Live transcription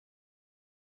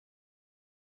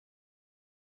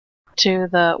to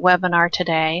the webinar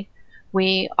today.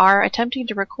 We are attempting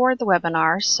to record the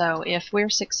webinar, so if we're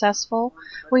successful,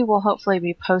 we will hopefully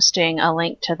be posting a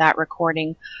link to that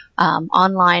recording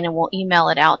online, and we'll email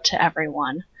it out to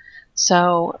everyone.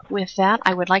 So with that,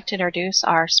 I would like to introduce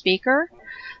our speaker,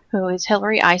 who is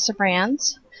Hillary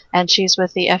Isebrands, and she's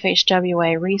with the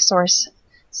FHWA Resource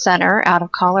Center out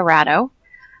of Colorado.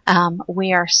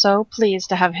 We are so pleased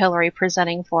to have Hillary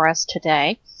presenting for us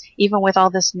today, even with all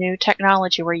this new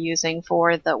technology we're using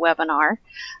for the webinar.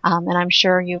 And I'm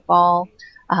sure you've all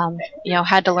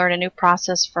had to learn a new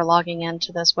process for logging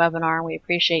into this webinar, and we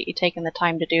appreciate you taking the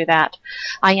time to do that.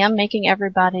 I am making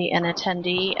everybody an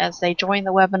attendee as they join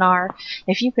the webinar.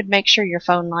 If you could make sure your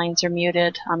phone lines are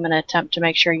muted, I'm going to attempt to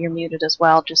make sure you're muted as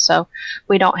well, just so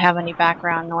we don't have any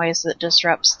background noise that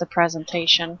disrupts the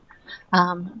presentation.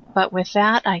 But with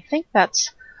that, I think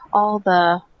that's all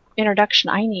the introduction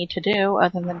I need to do,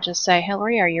 other than just say,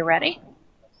 Hillary, are you ready?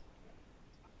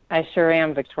 I sure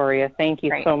am, Victoria. Thank you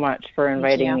Great. So much for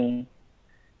inviting me.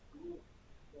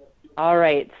 All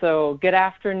right, so good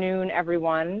afternoon,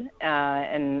 everyone.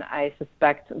 And I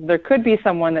suspect there could be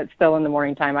someone that's still in the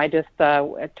morning time. I just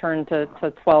turned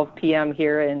to 12 p.m.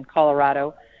 here in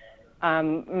Colorado.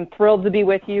 I'm thrilled to be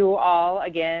with you all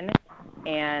again.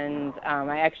 And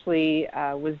I actually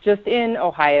was just in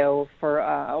Ohio for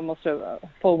almost a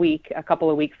full week, a couple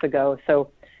of weeks ago.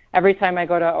 So every time I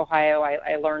go to Ohio,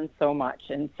 I learn so much.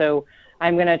 And so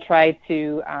I'm going to try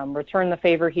to return the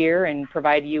favor here and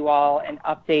provide you all an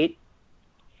update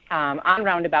on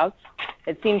roundabouts.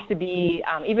 It seems to be,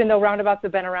 even though roundabouts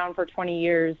have been around for 20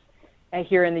 years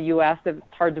here in the U.S., it's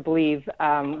hard to believe,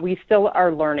 we still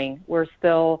are learning. We're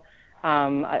still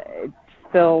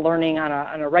learning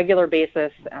on a regular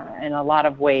basis in a lot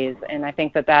of ways. And I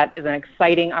think that is an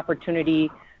exciting opportunity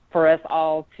for us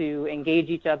all to engage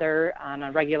each other on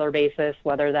a regular basis,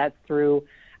 whether that's through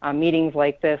meetings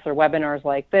like this or webinars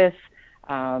like this,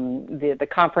 the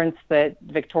conference that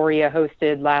Victoria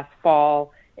hosted last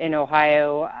fall in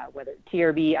Ohio, whether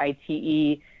TRB,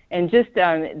 ITE, and just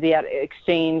the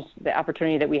exchange, the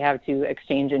opportunity that we have to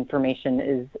exchange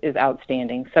information is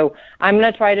outstanding. So I'm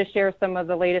going to try to share some of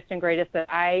the latest and greatest that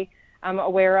I am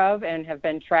aware of and have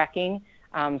been tracking.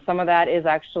 Some of that is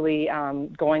actually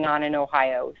going on in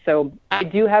Ohio. So I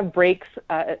do have breaks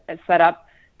set up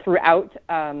throughout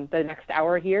the next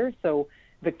hour here. So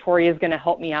Victoria is going to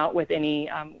help me out with any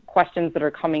questions that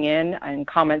are coming in and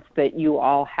comments that you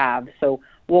all have. So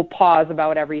we'll pause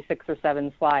about every 6 or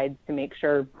 7 slides to make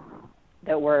sure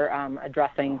that we're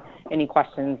addressing any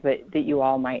questions that you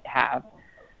all might have.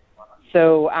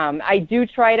 So I do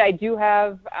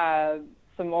have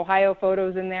some Ohio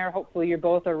photos in there. Hopefully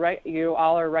you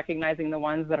all are recognizing the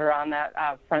ones that are on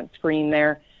that front screen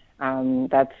there.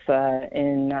 That's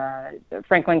in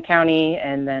Franklin County,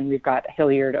 and then we've got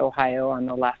Hilliard, Ohio on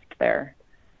the left there.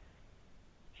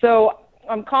 So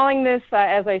I'm calling this,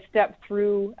 as I step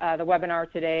through the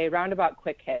webinar today, Roundabout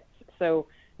Quick Hits. So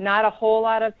not a whole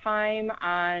lot of time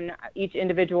on each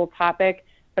individual topic,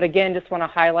 but again, just want to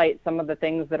highlight some of the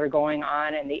things that are going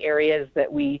on in the areas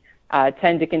that we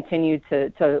tend to continue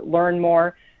to learn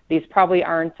more. These probably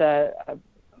aren't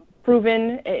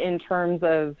proven in terms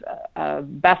of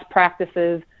best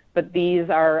practices, but these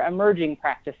are emerging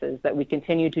practices that we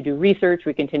continue to do research,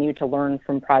 we continue to learn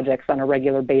from projects on a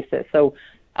regular basis. So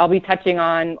I'll be touching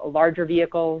on larger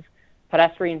vehicles,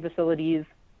 pedestrian facilities,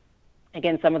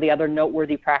 again, some of the other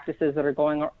noteworthy practices that are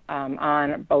going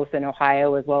on both in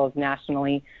Ohio as well as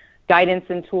nationally, guidance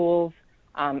and tools,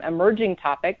 emerging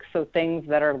topics, so things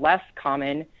that are less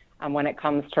common when it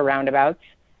comes to roundabouts,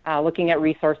 looking at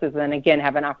resources, and again,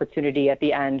 have an opportunity at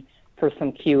the end for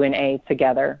some Q&A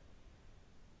together.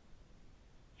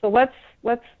 So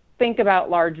let's think about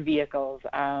large vehicles.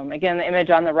 Again, the image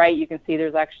on the right, you can see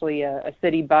there's actually a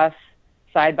city bus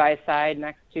side by side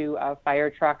next to a fire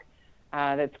truck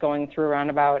that's going through a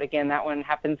roundabout. Again, that one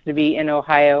happens to be in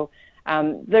Ohio.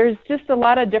 There's just a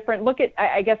lot of different,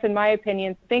 I guess in my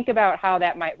opinion, think about how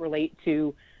that might relate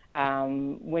to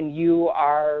when you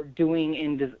are doing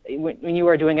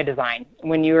a design,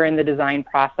 when you are in the design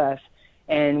process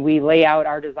and we lay out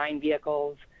our design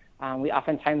vehicles. We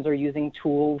oftentimes are using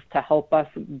tools to help us,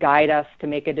 guide us to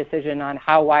make a decision on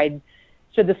how wide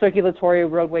should the circulatory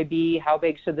roadway be, how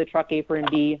big should the truck apron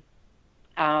be.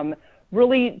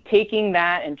 Really taking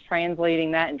that and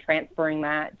translating that and transferring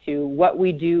that to what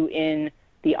we do in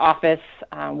the office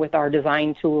with our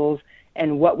design tools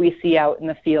and what we see out in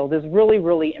the field is really,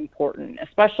 really important,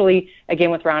 especially, again,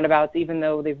 with roundabouts, even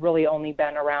though they've really only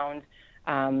been around,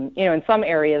 in some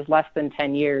areas less than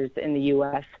 10 years in the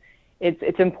U.S.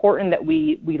 It's important that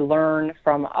we learn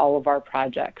from all of our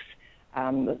projects.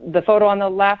 The photo on the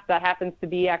left, that happens to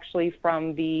be actually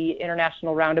from the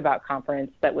International Roundabout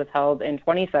Conference that was held in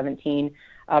 2017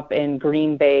 up in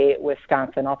Green Bay,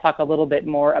 Wisconsin. I'll talk a little bit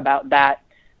more about that.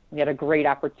 We had a great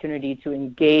opportunity to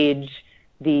engage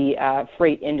the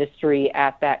freight industry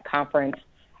at that conference.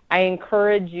 I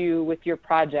encourage you with your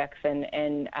projects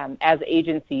and as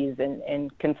agencies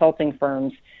and consulting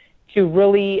firms to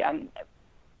really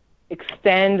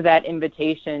extend that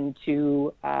invitation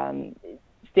to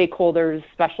stakeholders,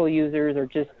 special users, or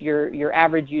just your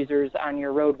average users on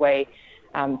your roadway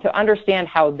to understand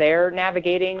how they're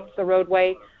navigating the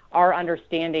roadway. Our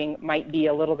understanding might be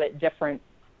a little bit different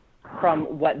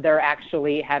from what they're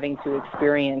actually having to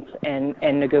experience and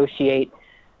negotiate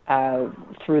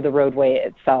through the roadway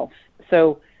itself.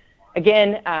 So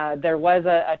again, there was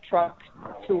a truck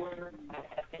tour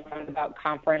at the Roundabout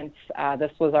Conference.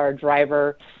 This was our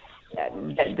driver,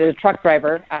 the truck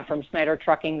driver from Schneider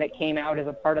Trucking that came out as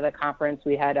a part of the conference.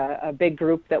 We had a big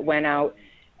group that went out,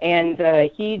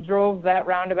 and he drove that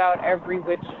roundabout every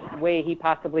which way he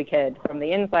possibly could, from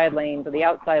the inside lane to the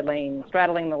outside lane,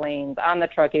 straddling the lanes, on the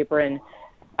truck apron.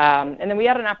 And then we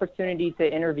had an opportunity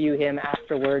to interview him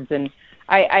afterwards. And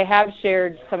I have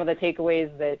shared some of the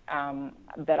takeaways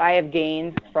that I have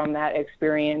gained from that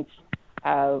experience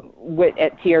at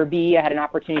TRB. I had an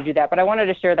opportunity to do that, but I wanted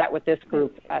to share that with this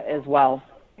group as well.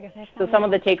 So some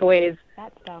of the takeaways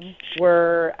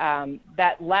were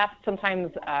that left,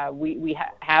 sometimes we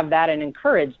have that and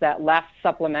encourage that left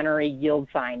supplementary yield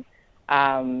sign.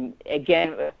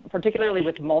 Again, particularly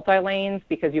with multi-lanes,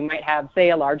 because you might have,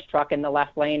 say, a large truck in the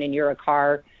left lane and you're a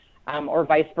car, or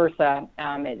vice versa.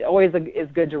 It always is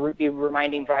good to be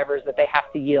reminding drivers that they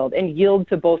have to yield, and yield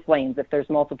to both lanes if there's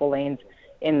multiple lanes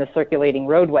in the circulating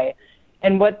roadway.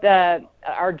 And what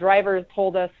our drivers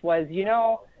told us was,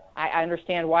 I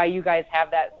understand why you guys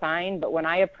have that sign, but when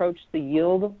I approach the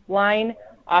yield line,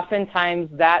 oftentimes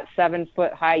that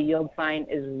 7-foot high yield sign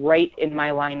is right in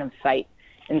my line of sight.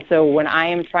 And so when I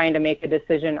am trying to make a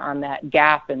decision on that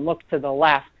gap and look to the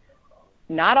left,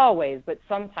 not always, but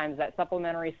sometimes that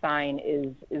supplementary sign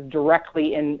is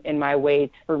directly in my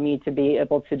way for me to be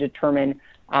able to determine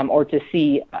or to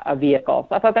see a vehicle.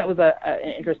 So I thought that was an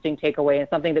interesting takeaway and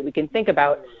something that we can think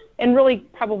about, and really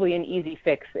probably an easy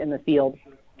fix in the field.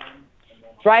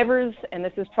 Drivers, and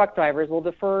this is truck drivers, will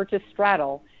defer to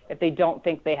straddle if they don't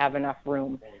think they have enough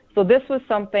room. So this was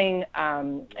something,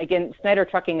 again, Schneider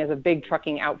Trucking is a big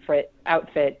trucking outfit,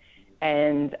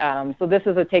 and so this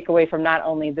is a takeaway from not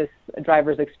only this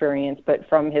driver's experience, but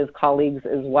from his colleagues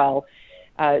as well.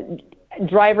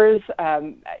 Drivers,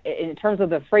 in terms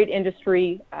of the freight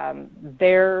industry,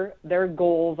 their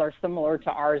goals are similar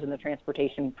to ours in the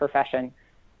transportation profession: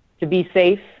 to be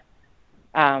safe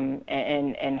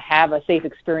and have a safe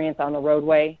experience on the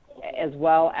roadway, as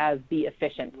well as be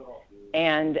efficient.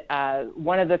 And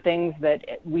one of the things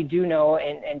that we do know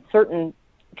in certain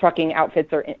trucking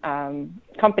outfits or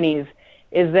companies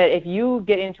is that if you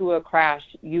get into a crash,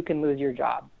 you can lose your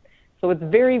job. So it's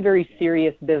very, very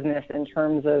serious business in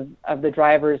terms of the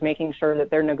drivers making sure that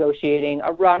they're negotiating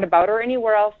a roundabout or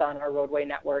anywhere else on our roadway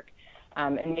network,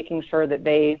 and making sure that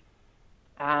they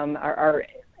are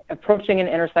approaching an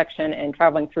intersection and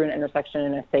traveling through an intersection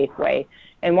in a safe way.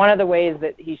 And one of the ways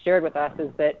that he shared with us is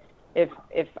that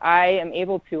if I am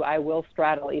able to, I will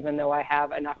straddle even though I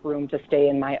have enough room to stay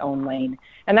in my own lane.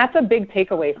 And that's a big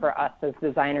takeaway for us as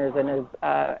designers and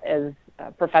as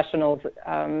professionals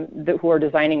who are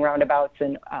designing roundabouts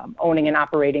and owning and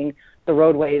operating the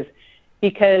roadways,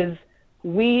 because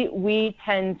we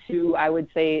tend to, I would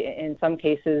say, in some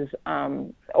cases,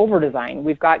 over-design.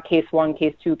 We've got case 1,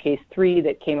 case 2, case 3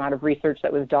 that came out of research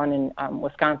that was done in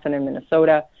Wisconsin and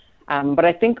Minnesota. But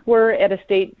I think we're at a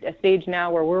stage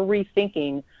now where we're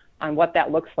rethinking on what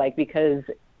that looks like, because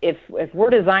if we're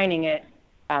designing it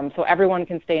so everyone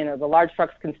can stay in there, the large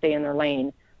trucks can stay in their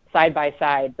lane side by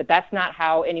side, but that's not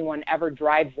how anyone ever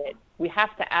drives it. We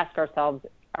have to ask ourselves,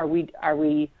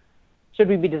 should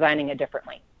we be designing it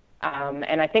differently?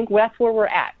 And I think that's where we're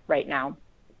at right now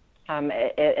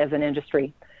as an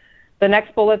industry. The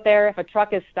next bullet there, if a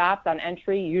truck is stopped on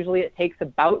entry, usually it takes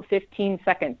about 15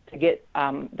 seconds to get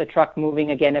the truck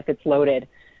moving again if it's loaded.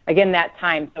 Again, that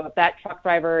time. So if that truck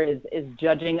driver is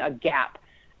judging a gap,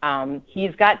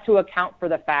 he's got to account for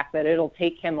the fact that it'll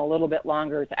take him a little bit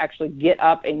longer to actually get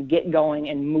up and get going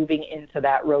and moving into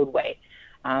that roadway.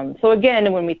 So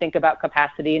again, when we think about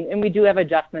capacity, and we do have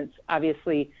adjustments,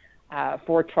 obviously,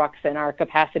 for trucks and our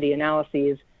capacity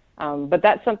analyses, but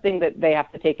that's something that they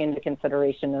have to take into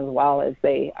consideration as well as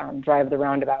they drive the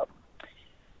roundabout.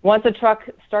 Once a truck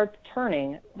starts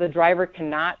turning, the driver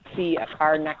cannot see a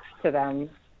car next to them,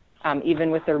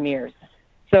 even with their mirrors.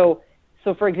 So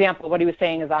So for example, what he was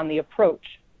saying is on the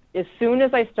approach, as soon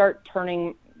as he starts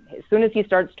turning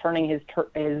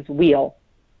his wheel,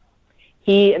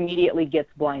 he immediately gets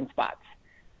blind spots.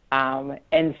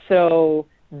 And so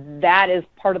that is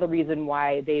part of the reason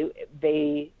why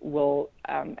they will,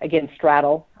 again,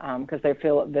 straddle, because they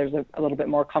feel there's a little bit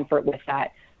more comfort with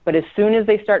that. But as soon as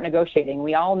they start negotiating,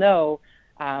 we all know,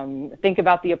 think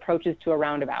about the approaches to a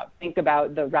roundabout. Think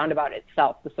about the roundabout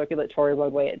itself, the circulatory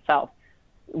roadway itself.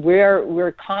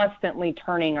 We're constantly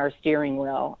turning our steering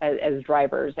wheel as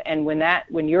drivers. And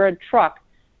when you're a truck,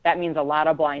 that means a lot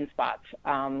of blind spots.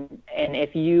 And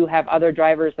if you have other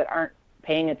drivers that aren't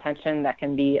paying attention, that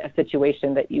can be a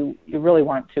situation that you really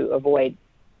want to avoid.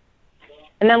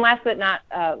 And then last but not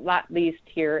least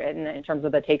here, in terms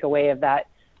of the takeaway of that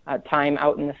time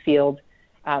out in the field,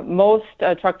 most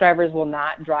truck drivers will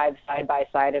not drive side by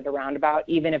side at a roundabout,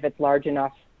 even if it's large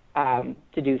enough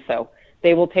to do so.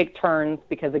 They will take turns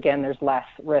because, again, there's less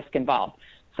risk involved.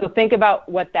 So think about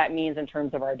what that means in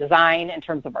terms of our design, in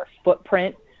terms of our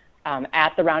footprint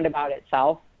at the roundabout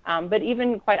itself. But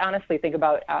even quite honestly, think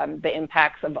about the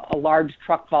impacts of a large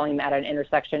truck volume at an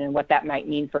intersection and what that might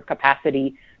mean for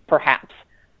capacity, perhaps.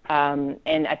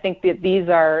 And I think that these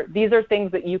are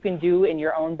things that you can do in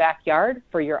your own backyard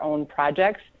for your own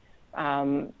projects.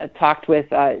 I talked with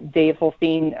Dave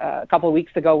Holstein a couple of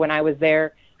weeks ago when I was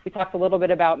there. We talked a little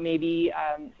bit about maybe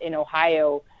in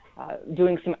Ohio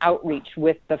doing some outreach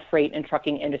with the freight and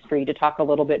trucking industry to talk a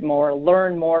little bit more,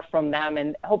 learn more from them,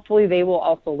 and hopefully they will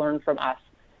also learn from us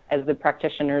as the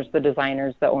practitioners, the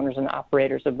designers, the owners and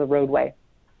operators of the roadway.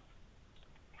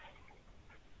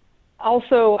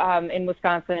 Also in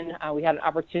Wisconsin, we had an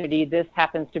opportunity. This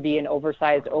happens to be an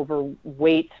oversized,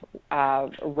 overweight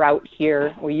route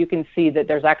here, where you can see that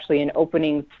there's actually an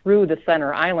opening through the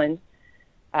center island.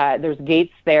 There's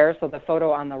gates there, so the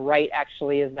photo on the right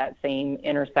actually is that same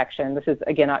intersection. This is,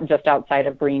 again, just outside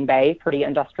of Green Bay, pretty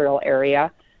industrial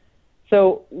area.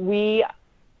 So we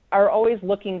are always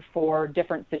looking for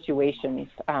different situations,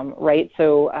 right?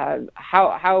 So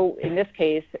how in this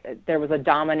case, there was a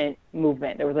dominant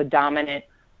movement. There was a dominant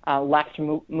left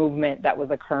movement that was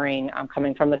occurring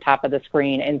coming from the top of the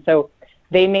screen. And so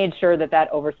they made sure that that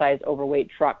oversized, overweight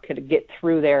truck could get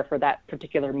through there for that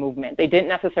particular movement. They didn't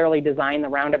necessarily design the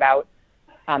roundabout,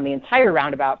 the entire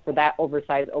roundabout, for that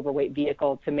oversized, overweight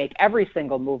vehicle to make every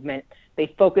single movement.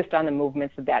 They focused on the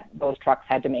movements that those trucks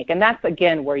had to make. And that's,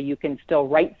 again, where you can still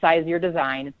right-size your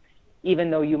design, even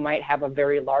though you might have a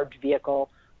very large vehicle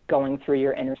going through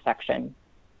your intersection.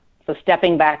 So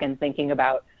stepping back and thinking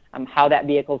about how that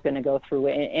vehicle is going to go through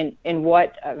and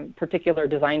what particular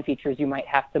design features you might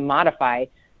have to modify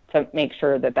to make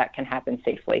sure that that can happen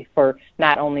safely for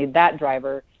not only that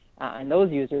driver and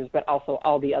those users, but also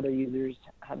all the other users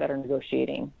that are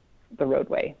negotiating the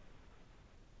roadway.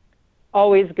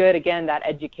 Always good, again, that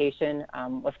education.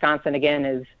 Wisconsin,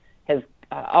 again, has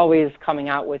always coming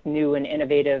out with new and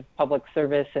innovative public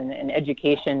service and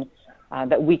education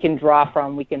that we can draw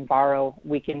from, we can borrow,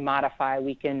 we can modify,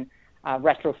 we can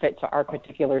retrofit to our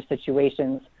particular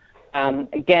situations.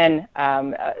 Again,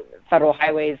 Federal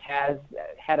Highways has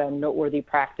had a noteworthy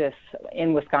practice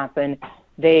in Wisconsin.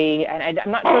 And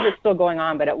I'm not sure if it's still going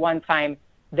on, but at one time,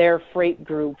 their freight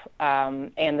group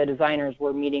and the designers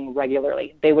were meeting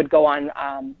regularly. They would go on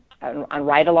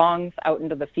ride-alongs out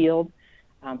into the field,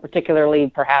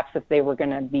 particularly perhaps if they were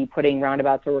going to be putting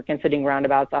roundabouts or were considering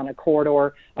roundabouts on a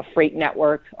corridor, a freight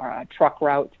network, or a truck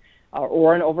route,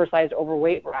 or an oversized,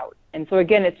 overweight route. And so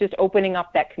again, it's just opening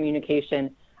up that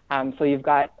communication, so you've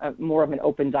got more of an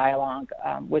open dialogue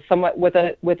with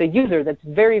a user that's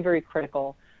very, very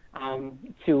critical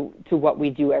to what we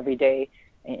do every day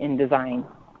in design.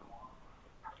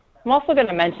 I'm also going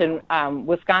to mention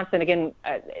Wisconsin, again,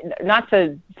 not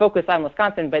to focus on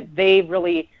Wisconsin, but they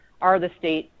really are the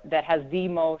state that has the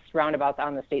most roundabouts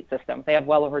on the state system. They have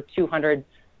well over 200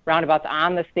 roundabouts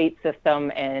on the state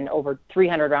system and over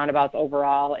 300 roundabouts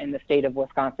overall in the state of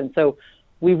Wisconsin. So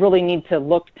we really need to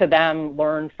look to them,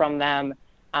 learn from them,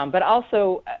 but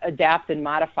also adapt and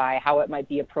modify how it might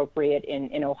be appropriate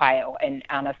in Ohio and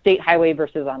on a state highway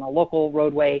versus on a local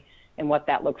roadway and what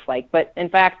that looks like. But in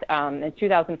fact, in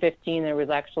 2015, there was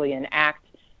actually an act,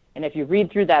 and if you read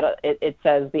through that, it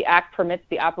says the act permits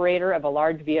the operator of a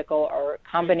large vehicle or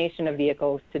combination of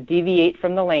vehicles to deviate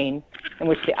from the lane in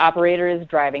which the operator is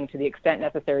driving to the extent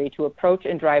necessary to approach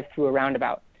and drive through a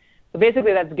roundabout. So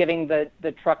basically that's giving the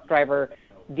truck driver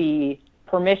the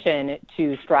permission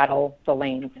to straddle the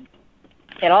lanes.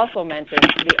 It also mentions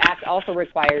the act also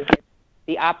requires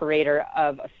the operator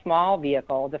of a small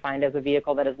vehicle, defined as a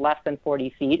vehicle that is less than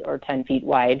 40 feet or 10 feet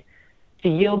wide, to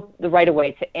yield the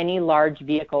right-of-way to any large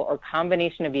vehicle or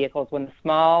combination of vehicles when the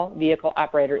small vehicle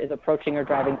operator is approaching or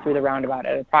driving through the roundabout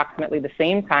at approximately the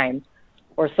same time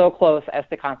or so close as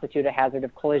to constitute a hazard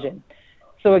of collision.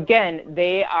 So again,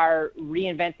 they are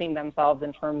reinventing themselves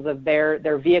in terms of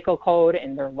their vehicle code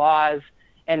and their laws,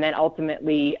 and then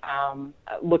ultimately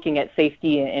looking at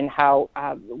safety and how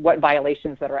what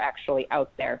violations that are actually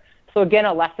out there. So again,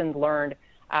 a lessons learned.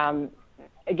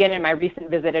 Again, in my recent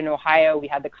visit in Ohio, we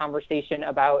had the conversation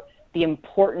about the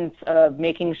importance of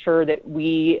making sure that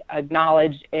we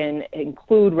acknowledge and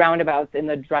include roundabouts in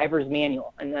the driver's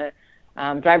manual,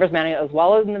 as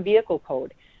well as in the vehicle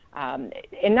code. And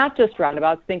not just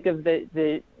roundabouts. Think of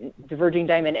the diverging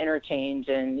diamond interchange,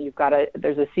 and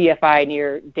there's a CFI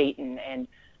near Dayton, and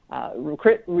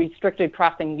restricted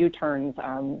crossing U-turns.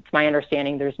 It's my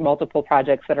understanding there's multiple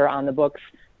projects that are on the books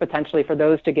potentially for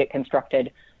those to get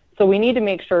constructed. So we need to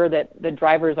make sure that the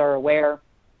drivers are aware.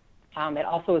 It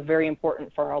also is very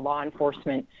important for our law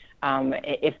enforcement,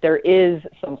 if there is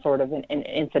some sort of an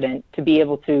incident, to be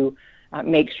able to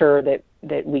make sure that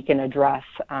we can address.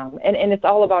 And it's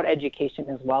all about education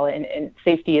as well, and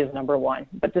safety is number one.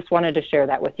 But just wanted to share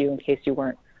that with you in case you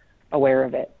weren't aware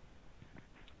of it.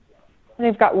 And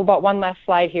they've got about one last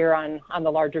slide here on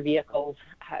the larger vehicles.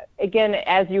 Again,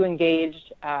 as you engage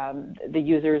the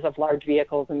users of large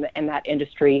vehicles in that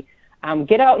industry,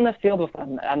 get out in the field with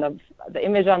them. On the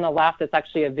image on the left, it's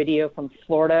actually a video from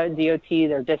Florida DOT,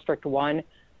 their District 1,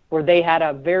 where they had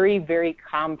a very, very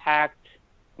compact,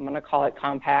 I'm going to call it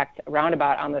compact,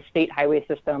 roundabout on the state highway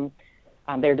system.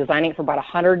 They're designing for about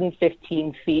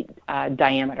 115 feet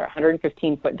diameter,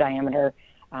 115-foot diameter,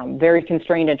 very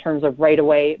constrained in terms of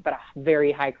right-of-way, but a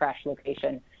very high crash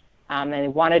location. And they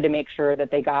wanted to make sure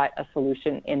that they got a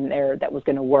solution in there that was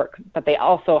going to work. But they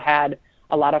also had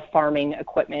a lot of farming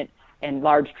equipment and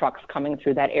large trucks coming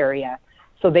through that area.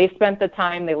 So they spent the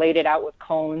time, they laid it out with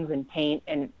cones and paint.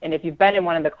 And if you've been in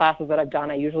one of the classes that I've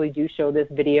done, I usually do show this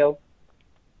video.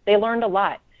 They learned a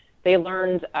lot. They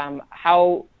learned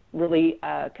how really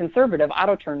conservative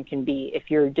auto turn can be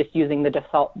if you're just using the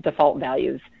default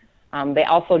values. They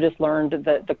also just learned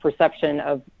the perception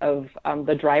of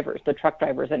the drivers, the truck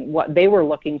drivers, and what they were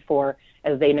looking for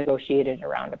as they negotiated a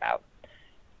roundabout.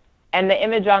 And the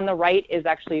image on the right is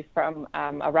actually from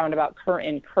a roundabout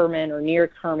in Kerman or near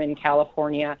Kerman,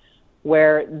 California,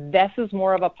 where this is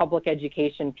more of a public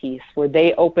education piece where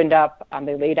they opened up,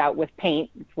 they laid out with paint,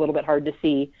 it's a little bit hard to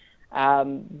see,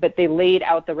 but they laid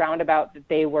out the roundabout that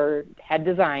they had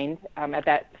designed at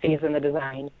that phase in the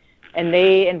design. And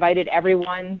they invited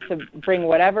everyone to bring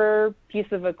whatever piece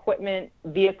of equipment,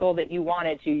 vehicle that you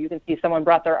wanted to. You can see someone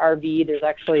brought their RV. There's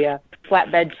actually a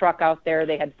flatbed truck out there.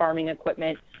 They had farming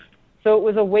equipment. So it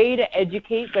was a way to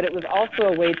educate, but it was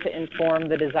also a way to inform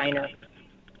the designer,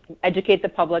 educate the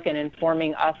public and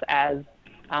informing us as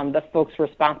the folks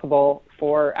responsible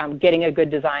for getting a good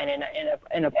design and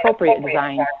an appropriate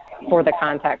design for the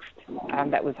context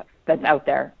that's out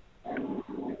there.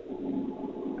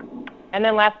 And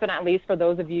then last but not least, for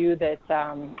those of you that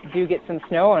do get some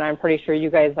snow, and I'm pretty sure you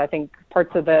guys, I think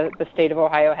parts of the state of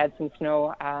Ohio had some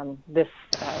snow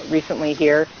recently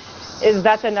here,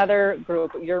 that's another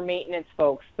group, your maintenance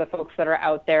folks, the folks that are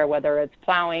out there, whether it's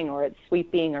plowing or it's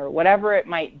sweeping or whatever it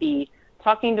might be,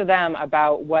 talking to them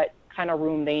about what kind of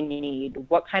room they need,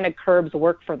 what kind of curbs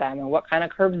work for them and what kind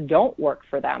of curbs don't work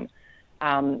for them.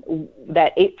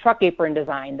 That truck apron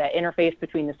design, that interface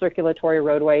between the circulatory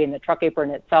roadway and the truck apron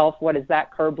itself, what does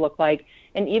that curb look like?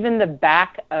 And even the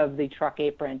back of the truck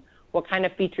apron, what kind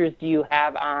of features do you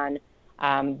have on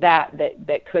that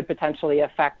could potentially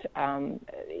affect,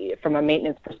 from a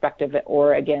maintenance perspective,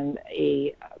 or again,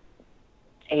 a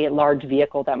large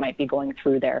vehicle that might be going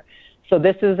through there. So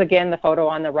this is, again, the photo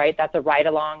on the right. That's a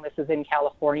ride-along. This is in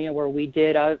California where we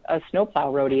did a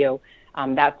snowplow rodeo.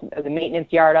 That's the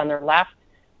maintenance yard on their left.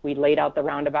 We laid out the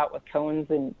roundabout with cones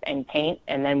and paint,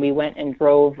 and then we went and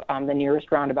drove the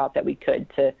nearest roundabout that we could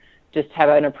to just have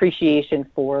an appreciation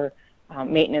for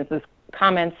maintenance's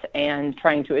comments and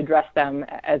trying to address them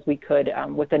as we could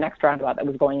with the next roundabout that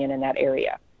was going in that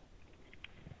area.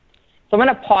 So I'm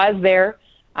going to pause there,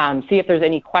 see if there's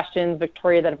any questions,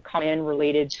 Victoria, that have come in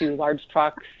related to large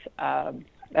trucks.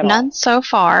 None so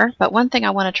far, but one thing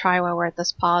I want to try while we're at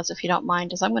this pause, if you don't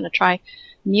mind, is I'm going to try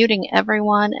muting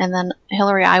everyone, and then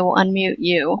Hillary, I will unmute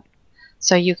you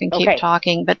so you can keep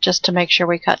talking, but just to make sure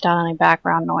we cut down any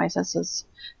background noise.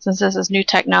 Since this is new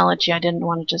technology, I didn't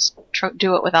want to just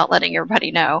do it without letting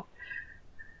everybody know.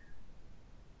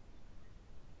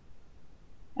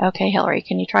 Okay, Hillary,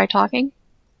 can you try talking?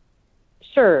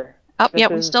 Sure. Oh, yeah,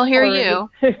 we still hear you.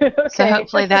 Okay. So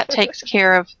hopefully that takes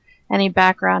care of any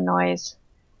background noise.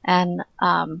 and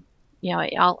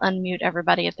I'll unmute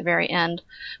everybody at the very end.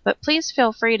 But please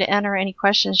feel free to enter any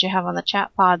questions you have on the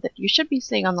chat pod that you should be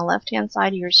seeing on the left-hand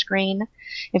side of your screen.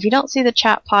 If you don't see the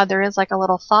chat pod, there is like a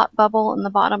little thought bubble in the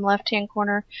bottom left-hand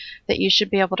corner that you should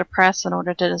be able to press in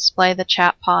order to display the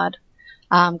chat pod.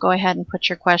 Go ahead and put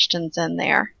your questions in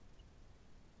there.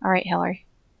 All right, Hillary.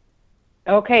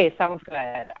 Okay, sounds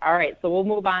good. All right, so we'll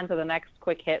move on to the next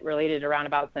quick hit related to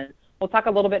roundabouts, and we'll talk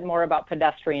a little bit more about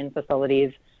pedestrian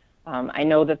facilities. I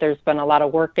know that there's been a lot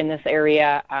of work in this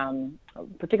area,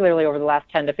 particularly over the last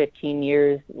 10 to 15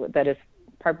 years, that is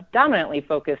predominantly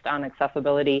focused on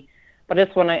accessibility. But I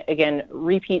just want to, again,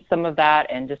 repeat some of that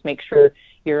and just make sure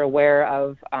you're aware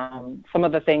of some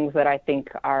of the things that I think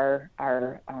are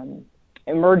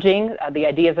emerging. The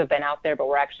ideas have been out there, but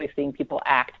we're actually seeing people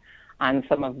act on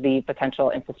some of the potential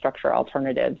infrastructure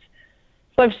alternatives.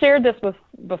 So I've shared this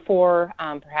before,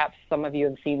 perhaps some of you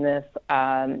have seen this.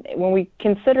 When we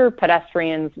consider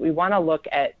pedestrians, we want to look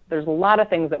at, there's a lot of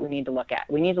things that we need to look at.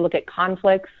 We need to look at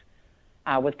conflicts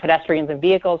with pedestrians and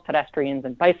vehicles, pedestrians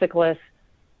and bicyclists.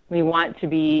 We want to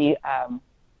be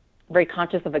very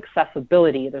conscious of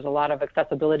accessibility. There's a lot of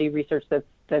accessibility research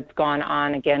that's gone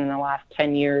on, again, in the last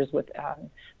 10 years with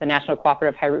the National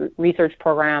Cooperative Higher Research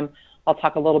Program. I'll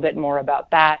talk a little bit more about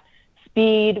that.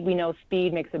 Speed, we know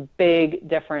speed makes a big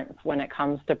difference when it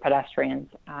comes to pedestrians.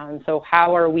 So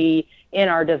how are we, in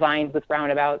our designs with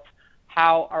roundabouts,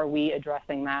 how are we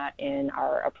addressing that in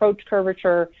our approach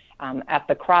curvature, at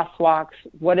the crosswalks?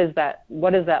 What does that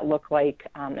look like,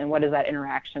 and what is that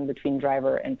interaction between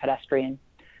driver and pedestrian?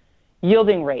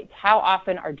 Yielding rates, how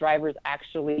often are drivers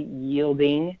actually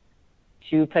yielding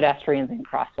to pedestrians in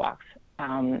crosswalks?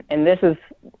 And this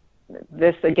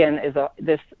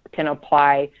can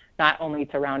apply not only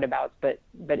to roundabouts, but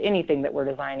anything that we're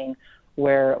designing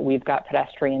where we've got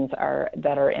pedestrians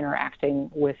that are interacting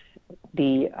with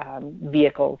the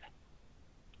vehicles.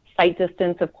 Sight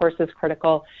distance, of course, is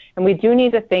critical, and we do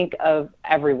need to think of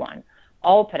everyone,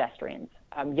 all pedestrians,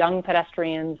 young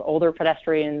pedestrians, older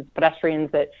pedestrians,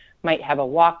 pedestrians that might have a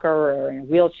walker or a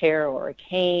wheelchair or a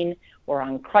cane or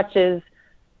on crutches,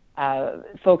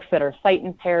 folks that are sight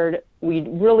impaired. We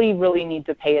really, really need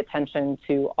to pay attention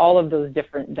to all of those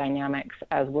different dynamics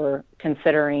as we're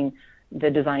considering the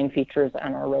design features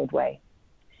on our roadway.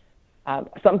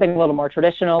 Something a little more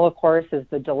traditional, of course, is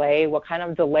the delay. What kind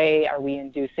of delay are we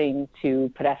inducing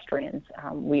to pedestrians?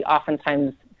 We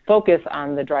oftentimes focus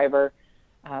on the driver,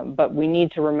 but we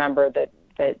need to remember that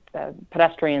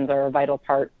pedestrians are a vital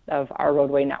part of our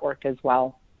roadway network as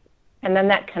well. And then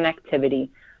that connectivity.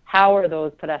 How are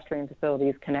those pedestrian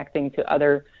facilities connecting to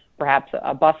other, perhaps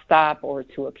a bus stop or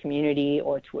to a community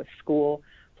or to a school?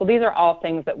 So these are all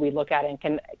things that we look at and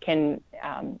can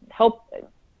help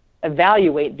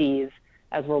evaluate these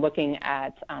as we're looking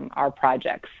at our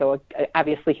projects. So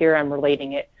obviously here I'm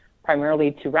relating it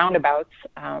primarily to roundabouts,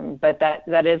 but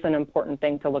that is an important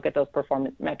thing to look at those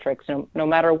performance metrics no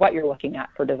matter what you're looking at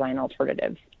for design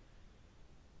alternatives.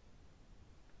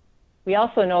 We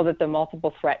also know that the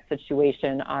multiple threat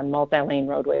situation on multi-lane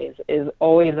roadways is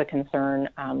always a concern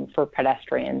for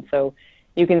pedestrians. So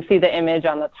you can see the image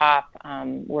on the top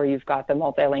where you've got the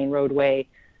multi-lane roadway.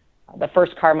 The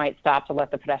first car might stop to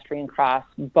let the pedestrian cross,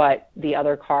 but the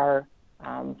other car,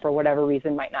 for whatever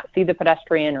reason, might not see the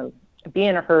pedestrian or be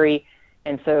in a hurry,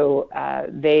 and so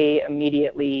they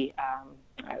immediately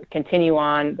continue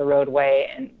on the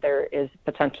roadway, and there is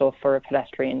potential for a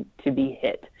pedestrian to be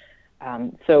hit.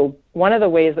 So one of the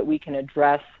ways that we can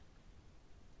address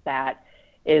that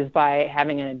is by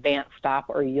having an advanced stop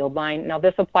or yield line. Now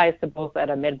this applies to both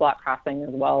at a mid-block crossing as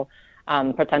well,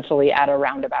 potentially at a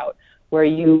roundabout, where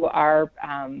you are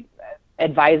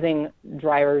advising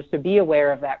drivers to be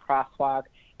aware of that crosswalk,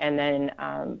 and then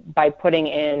by putting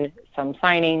in some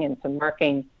signing and some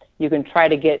marking, you can try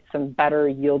to get some better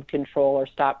yield control or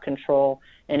stop control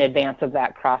in advance of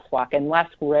that crosswalk and less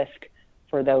risk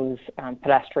for those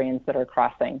pedestrians that are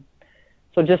crossing.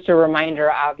 So just a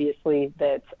reminder, obviously,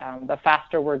 that the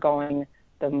faster we're going,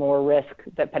 the more risk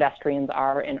that pedestrians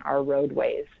are in our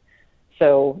roadways.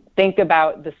 So think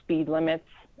about the speed limits,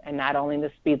 and not only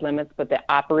the speed limits, but the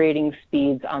operating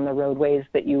speeds on the roadways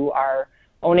that you are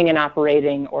owning and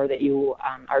operating or that you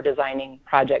are designing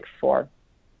projects for.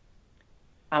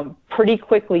 Pretty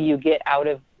quickly you get out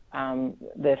of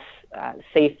this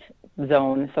safe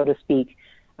zone, so to speak,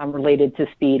 related to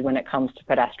speed when it comes to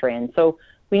pedestrians. So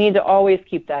we need to always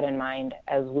keep that in mind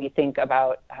as we think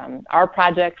about our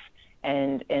projects.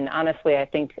 And honestly, I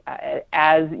think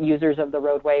as users of the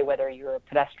roadway, whether you're a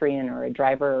pedestrian or a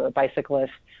driver or a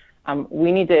bicyclist,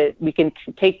 we can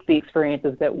take the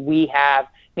experiences that we have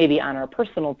maybe on our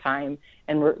personal time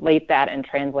and relate that and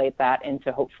translate that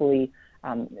into hopefully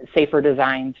safer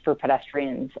designs for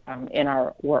pedestrians in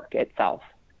our work itself.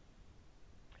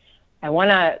 I want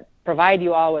to provide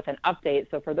you all with an update.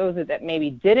 So for those that maybe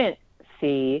didn't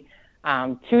see,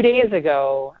 2 days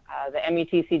ago, the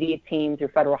MUTCD team through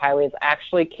Federal Highways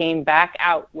actually came back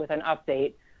out with an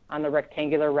update on the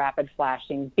rectangular rapid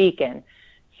flashing beacon.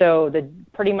 So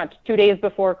pretty much 2 days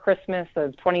before Christmas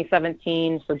of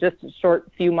 2017, so just a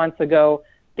short few months ago,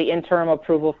 the interim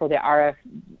approval for the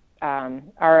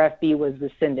RFB was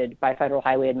rescinded by Federal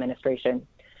Highway Administration.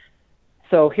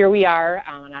 So here we are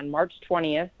on March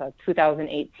 20th of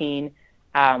 2018.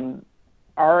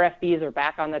 RFBs are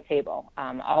back on the table.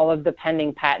 All of the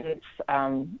pending patents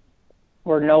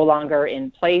were no longer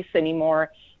in place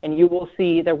anymore. And you will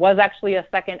see there was actually a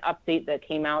second update that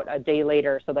came out a day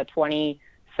later, so the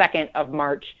 22nd of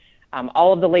March.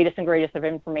 All of the latest and greatest of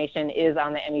information is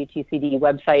on the MUTCD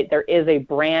website. There is a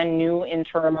brand new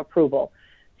interim approval.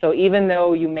 So even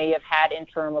though you may have had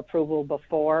interim approval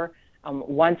before,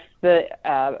 once the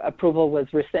approval was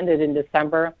rescinded in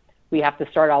December, we have to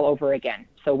start all over again.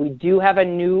 So we do have a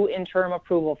new interim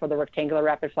approval for the rectangular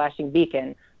rapid flashing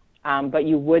beacon, but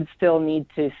you would still need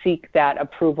to seek that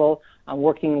approval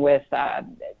working with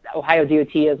Ohio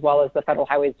DOT as well as the Federal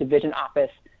Highways Division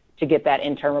Office to get that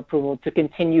interim approval to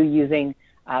continue using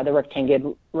the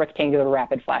rectangular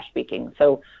rapid flash beacon.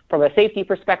 So from a safety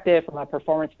perspective, from a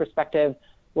performance perspective,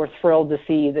 we're thrilled to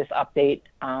see this update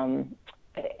and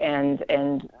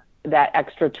that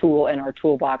extra tool in our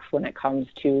toolbox when it comes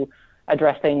to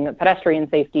addressing pedestrian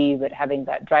safety, but having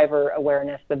that driver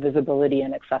awareness, the visibility,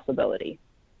 and accessibility.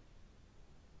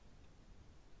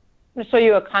 I'm going to show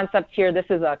you a concept here. This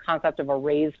is a concept of a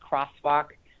raised crosswalk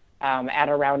at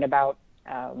a roundabout.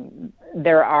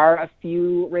 There are a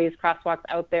few raised crosswalks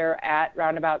out there at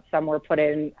roundabouts. Some were put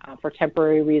in for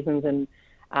temporary reasons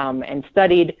and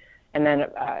studied, and then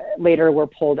later were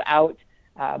pulled out.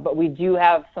 But we do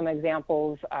have some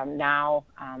examples now,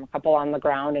 a couple on the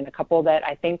ground and a couple that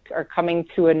I think are coming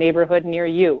to a neighborhood near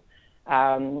you.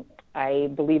 I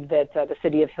believe that the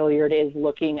city of Hilliard is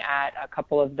looking at a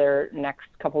couple of their next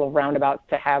couple of roundabouts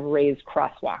to have raised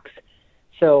crosswalks.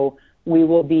 So we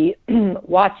will be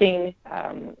watching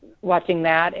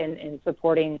that and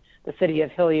supporting the city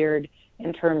of Hilliard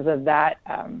in terms of that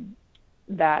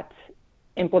that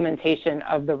implementation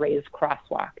of the raised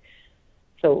crosswalk.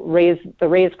 So the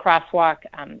raised crosswalk,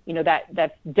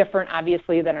 that's different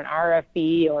obviously than an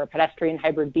RFB or a pedestrian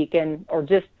hybrid beacon or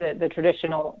just the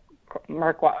traditional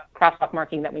crosswalk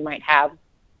marking that we might have.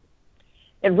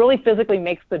 It really physically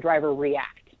makes the driver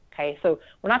react. Okay, so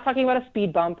we're not talking about a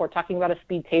speed bump, we're talking about a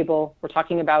speed table, we're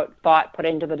talking about thought put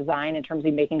into the design in terms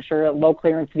of making sure low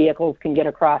clearance vehicles can get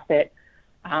across it.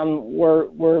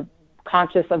 We're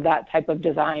conscious of that type of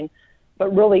design,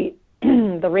 but really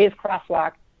the raised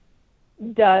crosswalk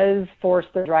does force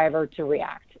the driver to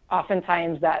react.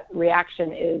 Oftentimes that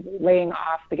reaction is laying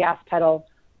off the gas pedal,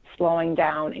 slowing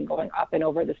down, and going up and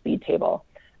over the speed table.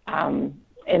 And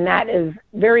that is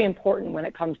very important when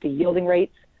it comes to yielding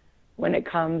rates, when it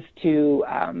comes to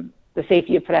the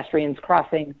safety of pedestrians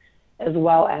crossing, as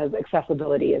well as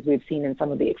accessibility, as we've seen in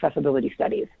some of the accessibility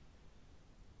studies.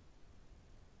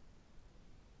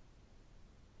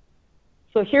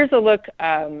 So here's a look,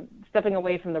 stepping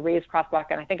away from the raised crosswalk,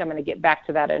 and I think I'm going to get back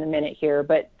to that in a minute here,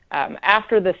 but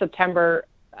after the September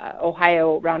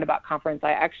Ohio Roundabout Conference,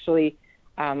 I actually,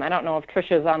 I don't know if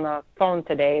Trisha's on the phone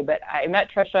today, but I met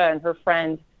Trisha and her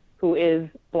friend who is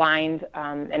blind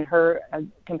and her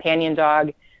companion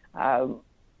dog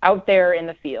out there in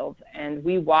the field, and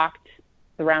we walked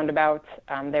the roundabouts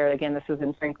there. Again, this is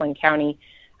in Franklin County.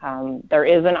 There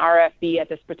is an RFB at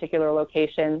this particular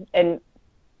location, and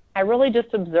I really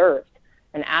just observed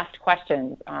and asked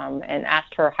questions and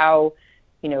asked her how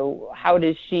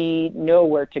does she know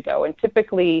where to go? And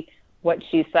typically what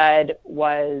she said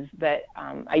was that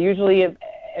I usually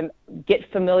get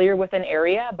familiar with an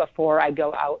area before I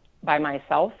go out by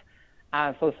myself.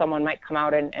 So someone might come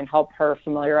out and help her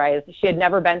familiarize. She had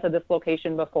never been to this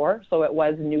location before, so it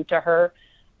was new to her.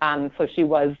 So she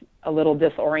was a little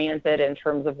disoriented in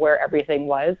terms of where everything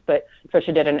was, but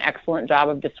Tricia did an excellent job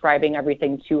of describing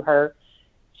everything to her.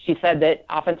 She said that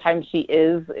oftentimes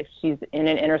if she's in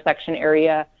an intersection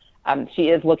area, she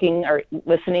is looking or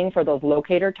listening for those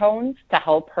locator tones to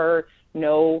help her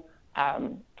know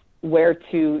where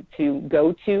to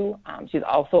go to. She's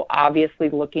also obviously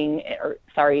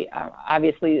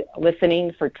obviously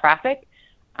listening for traffic.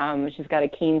 She's got a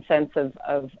keen sense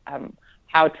of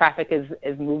how traffic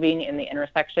is moving in the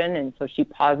intersection, and so she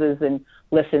pauses and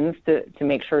listens to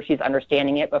make sure she's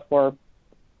understanding it before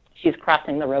she's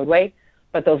crossing the roadway.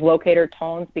 But those locator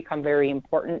tones become very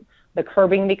important. The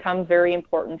curbing becomes very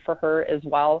important for her as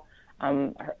well.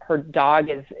 Her dog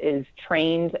is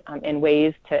trained in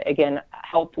ways to, again,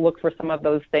 help look for some of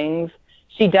those things.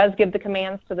 She does give the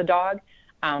commands to the dog,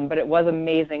 but it was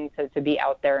amazing to be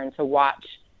out there and to watch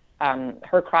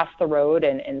her cross the road,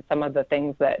 and some of the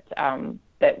things that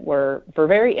were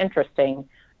very interesting.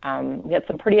 We had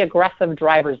some pretty aggressive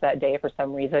drivers that day for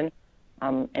some reason.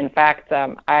 In fact,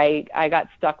 I got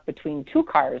stuck between two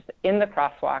cars in the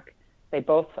crosswalk. They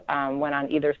both went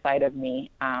on either side of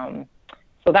me.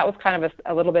 So that was kind of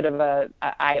a little bit of an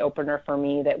eye-opener for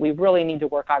me, that we really need to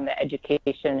work on the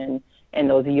education and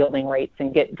those yielding rates,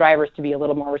 and get drivers to be a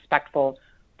little more respectful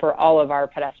for all of our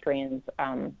pedestrians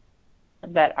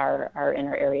that are in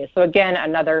our area. So again,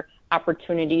 another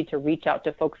opportunity to reach out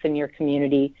to folks in your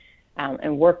community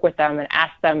and work with them and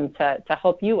ask them to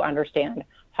help you understand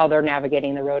how they're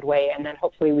navigating the roadway, and then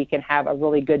hopefully we can have a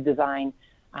really good design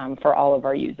for all of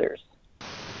our users.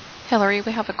 Hillary,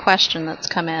 we have a question that's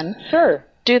come in. Sure.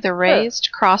 Do the raised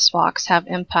crosswalks have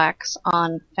impacts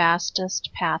on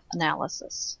fastest path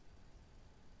analysis?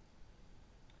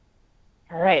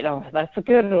 All right, that's a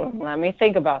good one. Let me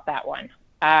think about that one.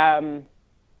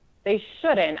 They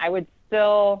shouldn't. I would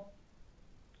still,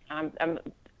 I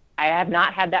have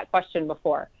not had that question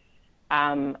before.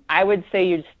 I would say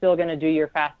you're still going to do your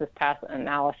fastest path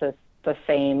analysis the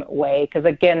same way, because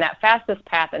again, that fastest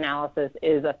path analysis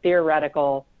is a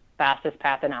theoretical fastest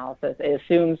path analysis. It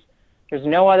assumes there's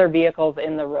no other vehicles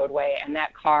in the roadway, and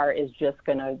that car is just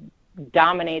going to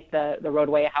dominate the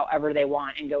roadway however they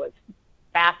want and go as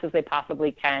fast as they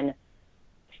possibly can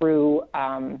through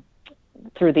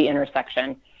the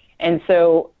intersection. And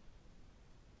so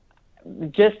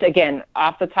just, again,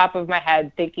 off the top of my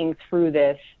head, thinking through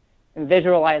this and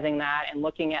visualizing that and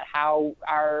looking at how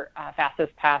our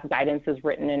fastest path guidance is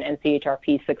written in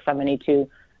NCHRP 672,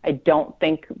 I don't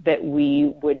think that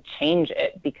we would change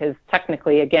it, because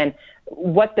technically, again,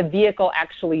 what the vehicle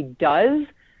actually does,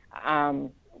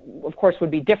 of course,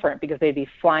 would be different, because they'd be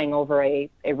flying over a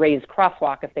raised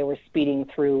crosswalk if they were speeding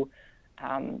through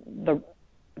the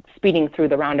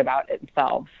roundabout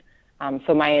itself.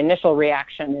 So my initial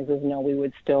reaction is no, we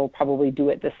would still probably do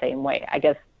it the same way. I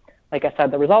guess, like I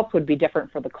said, the results would be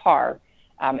different for the car.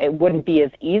 It wouldn't be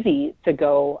as easy to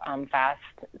go fast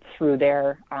through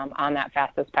there on that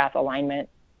fastest path alignment,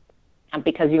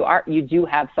 because you do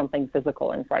have something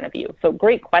physical in front of you. So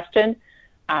great question.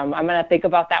 I'm going to think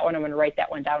about that one. I'm going to write that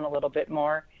one down a little bit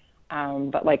more.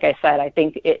 But like I said, I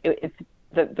think it's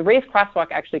the raised crosswalk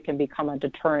actually can become a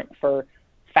deterrent for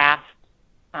fast,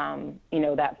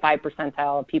 that 5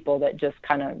 percentile of people that just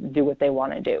kind of do what they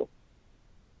want to do.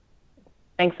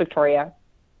 Thanks, Victoria.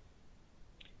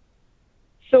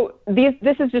 So this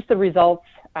is just the results.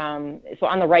 So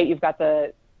on the right, you've got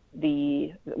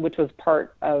which was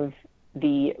part of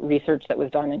the research that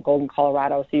was done in Golden,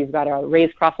 Colorado. So you've got a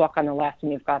raised crosswalk on the left,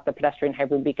 and you've got the pedestrian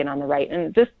hybrid beacon on the right.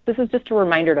 And this is just a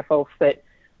reminder to folks that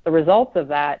the results of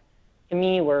that, to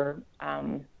me, were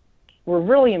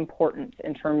really important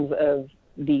in terms of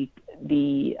the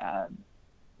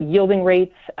yielding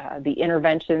rates, the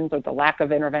interventions, or the lack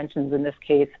of interventions in this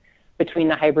case, between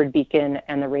the hybrid beacon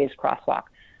and the raised crosswalk.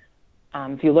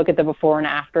 If you look at the before and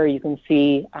after, you can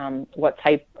see what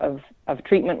type of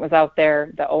treatment was out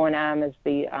there. The O&M is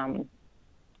the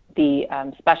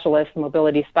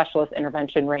mobility specialist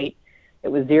intervention rate. It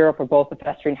was 0 for both the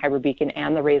pedestrian hybrid beacon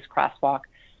and the raised crosswalk.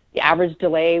 The average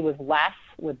delay was less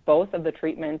with both of the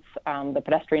treatments, the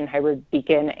pedestrian hybrid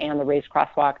beacon and the raised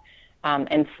crosswalk,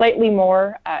 and slightly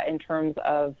more in terms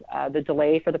of the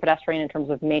delay for the pedestrian in terms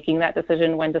of making that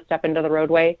decision when to step into the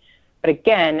roadway. But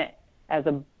again,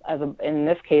 in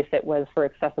this case, it was for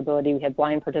accessibility. We had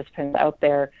blind participants out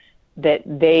there that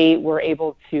they were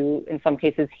able to, in some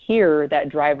cases, hear that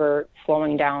driver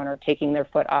slowing down or taking their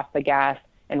foot off the gas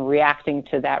and reacting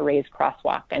to that raised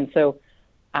crosswalk. And so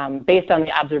based on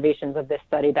the observations of this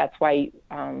study, that's why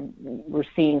we're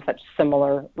seeing such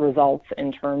similar results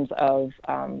in terms of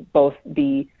both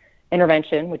the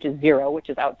intervention, which is 0, which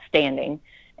is outstanding,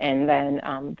 and then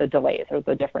the delays, or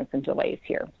the difference in delays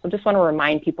here. So just want to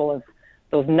remind people of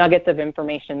those nuggets of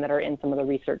information that are in some of the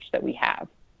research that we have.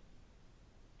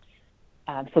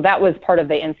 So that was part of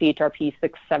the NCHRP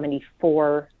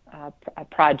 674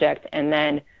 project. And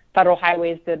then Federal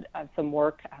Highways did some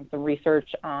work, some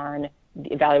research on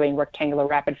evaluating rectangular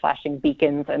rapid flashing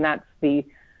beacons. And that's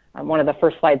one of the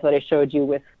first slides that I showed you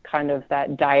with kind of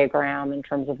that diagram in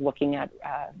terms of looking at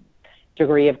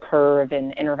degree of curve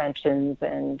and interventions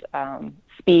and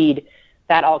speed.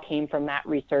 That all came from that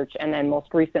research. And then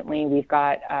most recently, we've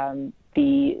got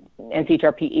the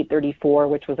NCHRP 834,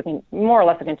 which was more or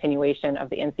less a continuation of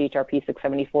the NCHRP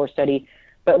 674 study,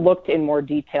 but looked in more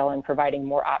detail in providing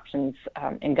more options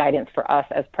and guidance for us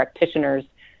as practitioners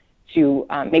to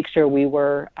make sure we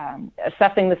were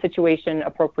assessing the situation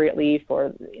appropriately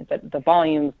for the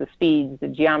volumes, the speeds, the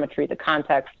geometry, the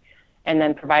context, and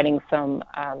then providing some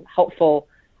helpful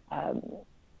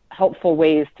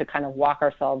ways to kind of walk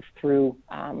ourselves through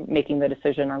making the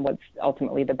decision on what's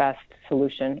ultimately the best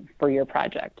solution for your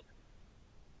project.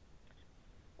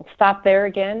 We'll stop there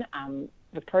again.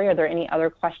 Victoria, are there any other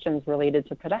questions related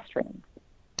to pedestrians?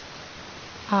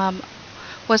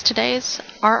 Was today's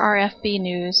RRFB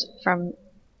news from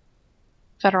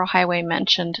Federal Highway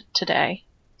mentioned today?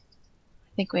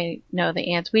 I think we know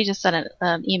the answer. We just sent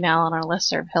an email on our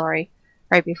listserv, Hillary,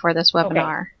 right before this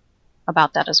webinar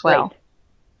about that as well. Great.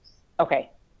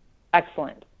 Okay,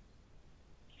 excellent.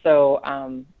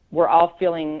 So we're all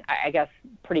feeling, I guess,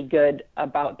 pretty good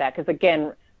about that. Because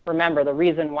again, remember, the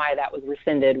reason why that was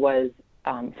rescinded was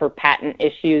for patent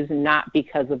issues, not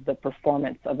because of the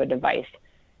performance of a device.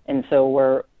 And so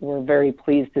we're very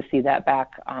pleased to see that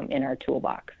back in our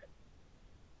toolbox.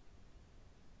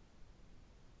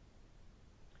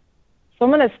 So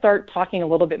I'm going to start talking a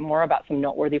little bit more about some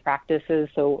noteworthy practices.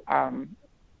 So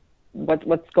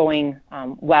what's going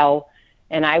well.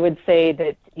 And I would say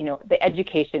that, you know, the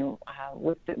education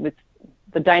with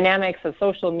the dynamics of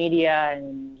social media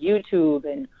and YouTube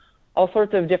and all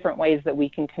sorts of different ways that we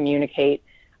can communicate,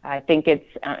 I think it's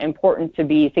important to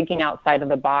be thinking outside of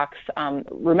the box,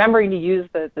 remembering to use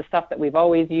the stuff that we've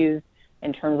always used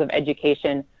in terms of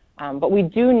education, but we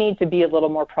do need to be a little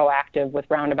more proactive with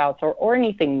roundabouts or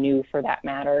anything new for that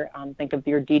matter. Think of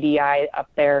your DDI up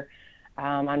there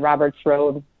on Roberts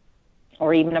Road,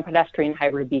 or even a pedestrian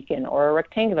hybrid beacon or a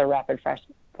rectangular rapid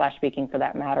flash beacon for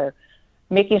that matter,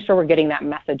 making sure we're getting that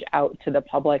message out to the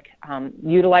public,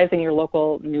 utilizing your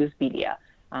local news media.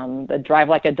 The Drive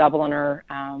Like a Dubliner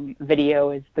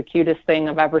video is the cutest thing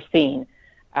I've ever seen.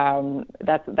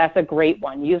 That's a great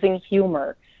one. Using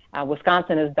humor.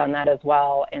 Wisconsin has done that as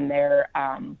well in their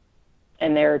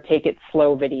Take It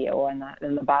Slow video. And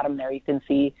in the bottom there you can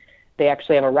see they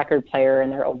actually have a record player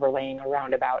and they're overlaying a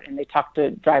roundabout, and they talk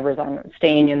to drivers on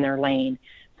staying in their lane.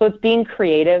 So it's being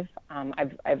creative.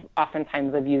 I've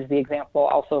oftentimes used the example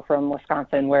also from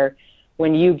Wisconsin where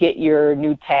when you get your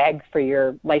new tag for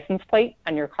your license plate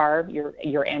on your car,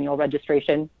 your annual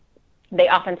registration, they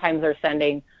oftentimes are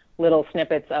sending little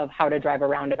snippets of how to drive a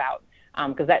roundabout,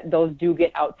 because those do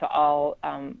get out to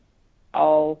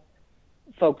all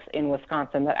folks in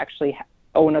Wisconsin that actually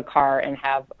own a car and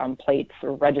have plates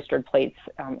or registered plates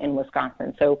in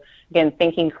Wisconsin. So again,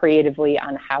 thinking creatively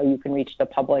on how you can reach the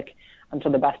public to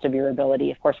the best of your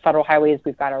ability. Of course, Federal Highways,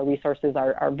 we've got our resources.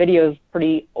 Our video's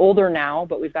pretty older now,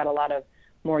 but we've got a lot of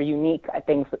more unique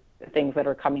things that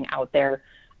are coming out there.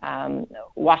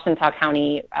 Washtenaw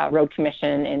County Road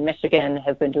Commission in Michigan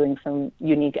has been doing some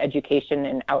unique education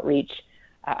and outreach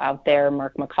out there.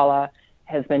 Mark McCullough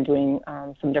has been doing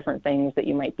some different things that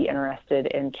you might be interested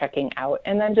in checking out.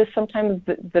 And then just sometimes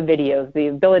the videos, the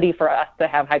ability for us to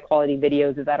have high quality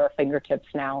videos is at our fingertips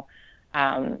now.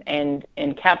 And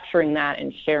capturing that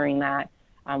and sharing that,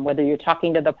 whether you're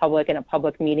talking to the public in a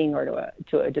public meeting or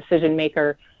to a decision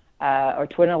maker or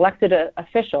to an elected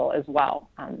official as well.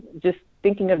 Just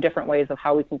thinking of different ways of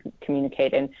how we can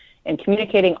communicate, and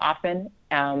communicating often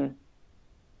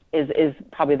is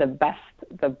probably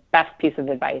the best piece of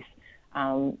advice.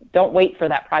 Don't wait for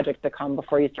that project to come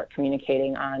before you start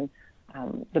communicating on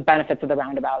the benefits of the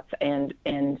roundabouts, and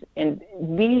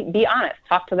be honest.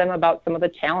 Talk to them about some of the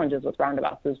challenges with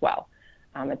roundabouts as well.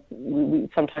 We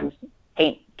sometimes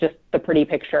paint just the pretty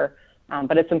picture,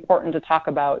 but it's important to talk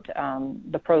about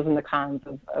the pros and the cons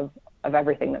of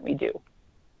everything that we do.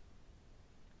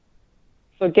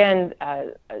 So again,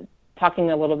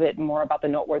 talking a little bit more about the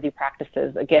noteworthy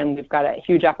practices. Again, we've got a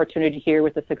huge opportunity here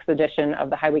with the 6th edition of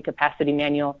the Highway Capacity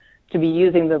Manual to be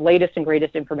using the latest and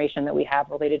greatest information that we have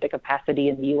related to capacity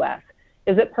in the U.S.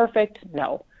 Is it perfect?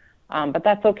 No, but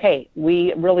that's okay.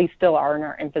 We really still are in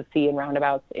our infancy in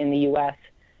roundabouts in the U.S.,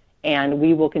 and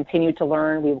we will continue to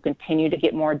learn. We will continue to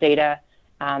get more data,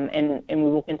 and we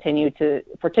will continue to,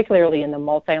 particularly in the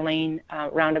multi-lane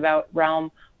roundabout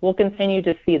realm, we'll continue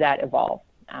to see that evolve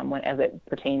as it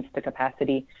pertains to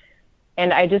capacity.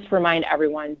 And I just remind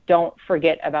everyone, don't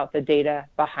forget about the data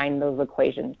behind those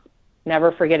equations.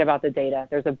 Never forget about the data.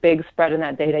 There's a big spread in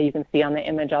that data you can see on the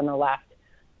image on the left.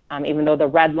 Even though the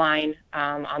red line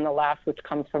on the left, which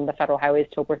comes from the Federal Highways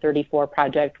Toper 34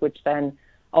 project, which then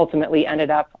ultimately ended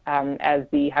up as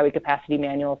the Highway Capacity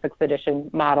Manual 6th edition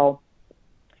model.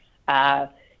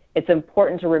 It's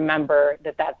important to remember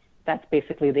that that's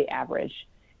basically the average.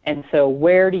 And so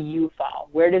where do you fall?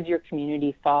 Where does your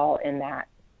community fall in that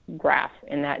graph,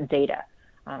 in that data?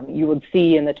 You would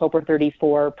see in the TOPR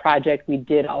 34 project, we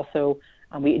did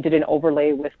an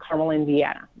overlay with Carmel,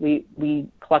 Indiana. We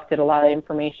collected a lot of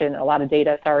information, a lot of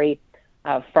data,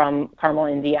 from Carmel,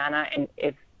 Indiana. And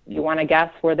if you want to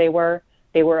guess where they were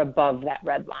above that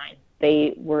red line.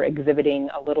 They were exhibiting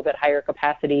a little bit higher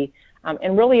capacity.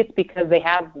 And really it's because they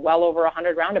have well over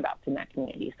 100 roundabouts in that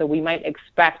community. So we might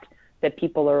expect that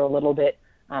people are a little bit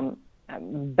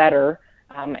better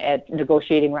at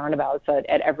negotiating roundabouts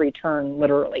at every turn,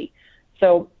 literally.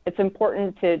 So it's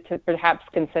important to perhaps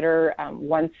consider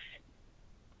once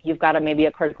you've got maybe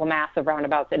a critical mass of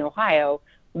roundabouts in Ohio,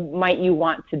 might you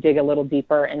want to dig a little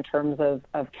deeper in terms of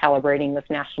calibrating this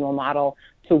national model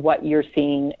to what you're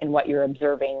seeing and what you're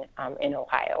observing in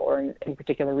Ohio, or in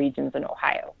particular regions in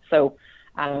Ohio. So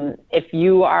if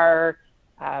you are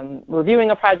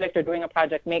reviewing a project or doing a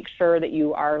project, make sure that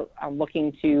you are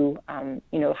looking to,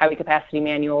 Highway Capacity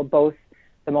Manual. Both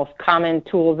the most common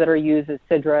tools that are used is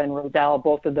SIDRA and Rodel.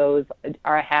 Both of those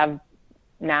have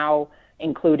now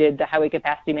included the Highway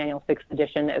Capacity Manual 6th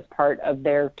edition as part of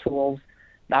their tools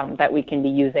that we can be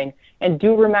using. And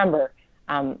do remember,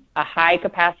 a high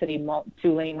capacity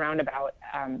two-lane roundabout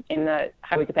in the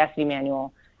Highway Capacity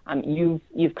Manual,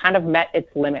 you've kind of met its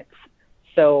limits.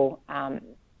 So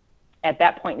at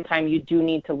that point in time, you do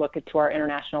need to look to our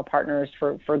international partners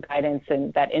for guidance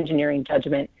and that engineering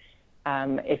judgment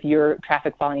if your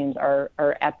traffic volumes are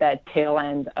at that tail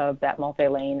end of that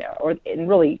multi-lane, and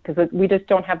really, because we just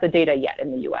don't have the data yet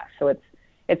in the U.S. So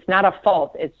it's not a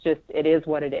fault, it is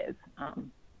what it is.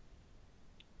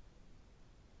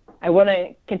 I want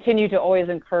to continue to always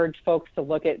encourage folks to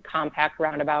look at compact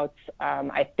roundabouts.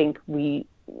 I think the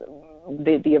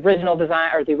original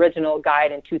design, or the original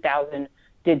guide in 2000,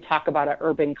 did talk about an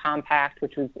urban compact,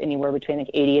 which was anywhere between like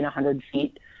 80 and 100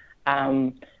 feet.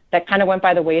 That kind of went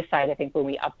by the wayside, I think, when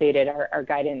we updated our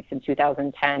guidance in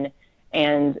 2010.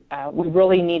 And we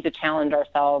really need to challenge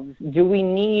ourselves.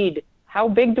 How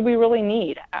big do we really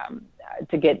need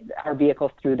to get our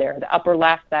vehicles through there? The upper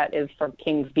left, that is from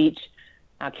Kings Beach,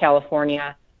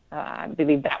 California. I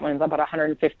believe that one's about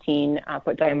 115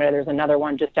 foot diameter. There's another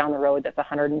one just down the road that's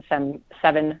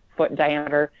 107 foot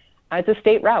diameter. It's a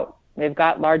state route. They've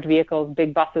got large vehicles,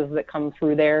 big buses that come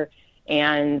through there,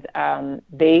 and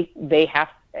they have,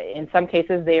 in some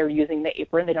cases, they are using the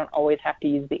apron. They don't always have to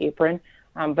use the apron,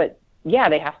 but yeah,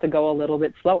 they have to go a little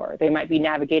bit slower. They might be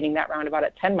navigating that roundabout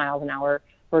at 10 miles an hour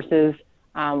versus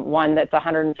one that's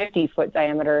 150 foot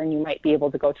diameter, and you might be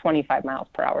able to go 25 miles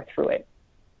per hour through it.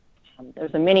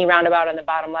 There's a mini roundabout on the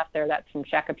bottom left there. That's from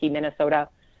Shakopee, Minnesota.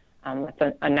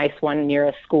 That's a nice one near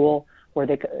a school where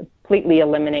they completely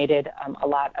eliminated a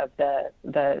lot of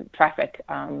the traffic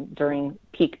during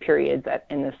peak periods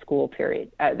in the school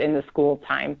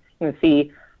time. You can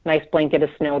see a nice blanket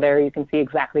of snow there. You can see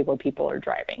exactly where people are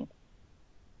driving.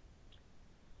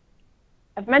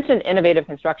 I've mentioned innovative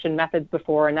construction methods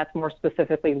before, and that's more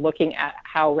specifically looking at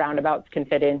how roundabouts can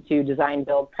fit into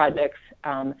design-build projects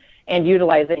and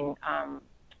utilizing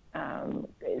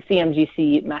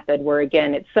CMGC method, where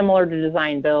again, it's similar to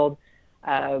design-build,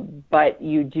 but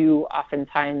you do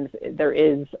oftentimes, there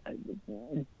is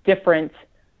different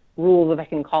rules, if I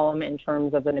can call them, in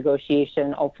terms of the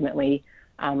negotiation ultimately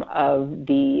of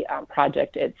the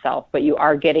project itself, but you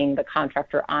are getting the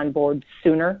contractor on board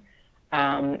sooner.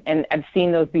 And I've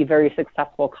seen those be very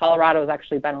successful. Colorado has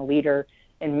actually been a leader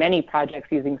in many projects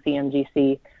using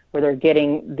CMGC, where they're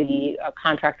getting the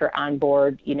contractor on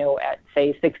board, at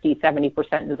say 60,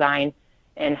 70% design,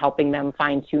 and helping them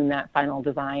fine tune that final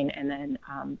design, and then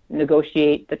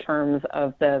negotiate the terms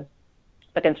of the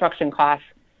construction costs,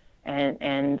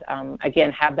 and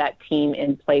again, have that team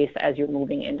in place as you're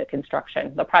moving into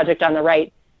construction. The project on the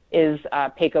right is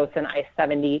Pecos and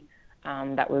I-70.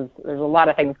 There's a lot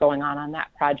of things going on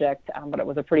that project, but it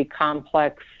was a pretty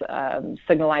complex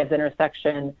signalized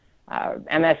intersection,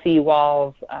 MSE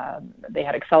walls. They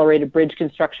had accelerated bridge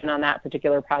construction on that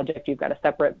particular project. You've got a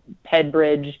separate PED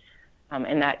bridge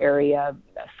in that area,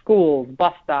 schools,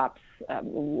 bus stops,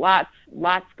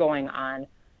 lots going on.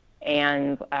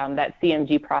 And that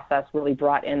CMG process really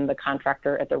brought in the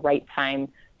contractor at the right time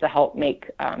to help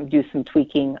do some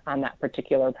tweaking on that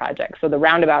particular project. So the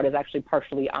roundabout is actually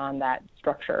partially on that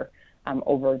structure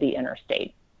over the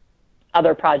interstate.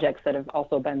 Other projects that have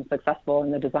also been successful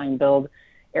in the design build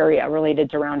area related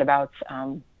to roundabouts,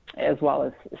 as well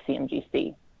as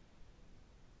CMGC.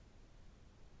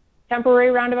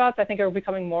 Temporary roundabouts, I think, are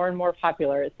becoming more and more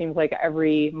popular. It seems like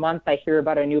every month I hear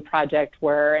about a new project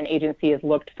where an agency has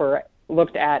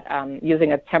looked at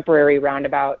using a temporary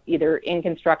roundabout, either in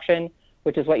construction,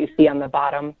 which is what you see on the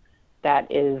bottom, that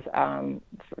is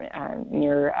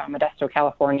near Modesto,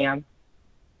 California,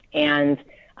 and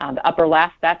the upper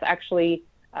left, that's actually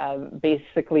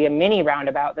basically a mini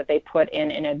roundabout that they put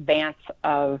in advance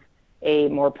of a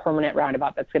more permanent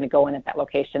roundabout that's going to go in at that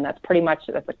location. That's pretty much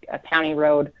a county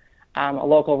road, a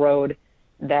local road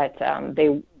that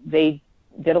they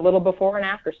did a little before and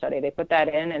after study. They put that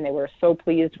in, and they were so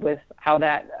pleased with how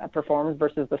that performs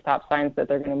versus the stop signs that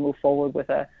they're going to move forward with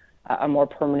a more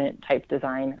permanent type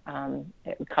design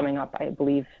coming up, I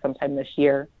believe, sometime this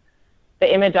year.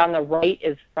 The image on the right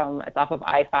is it's off of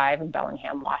I-5 in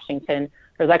Bellingham, Washington.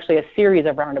 There's actually a series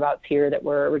of roundabouts here that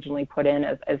were originally put in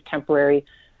as temporary.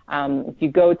 If you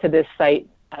go to this site,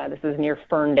 this is near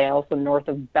Ferndale, so north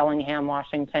of Bellingham,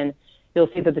 Washington, you'll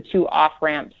see that the two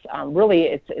off-ramps, really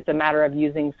it's a matter of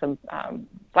using some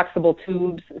flexible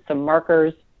tubes, some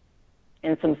markers,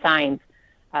 and some signs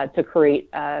to create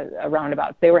a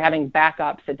roundabout. They were having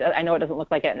backups. I know it doesn't look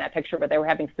like it in that picture, but they were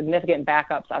having significant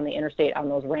backups on the interstate on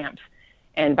those ramps.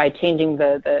 And by changing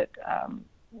the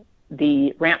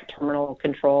ramp terminal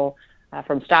control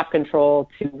from stop control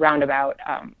to roundabout,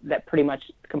 that pretty much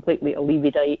completely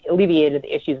alleviated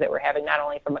the issues that we're having, not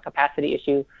only from a capacity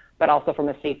issue, but also from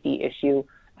a safety issue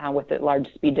with the large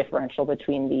speed differential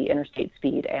between the interstate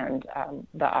speed and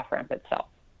the off-ramp itself.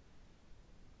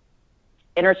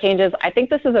 Interchanges, I think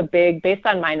this is based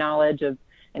on my knowledge and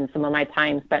some of my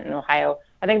time spent in Ohio,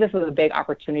 I think this is a big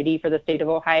opportunity for the state of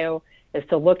Ohio, is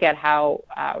to look at how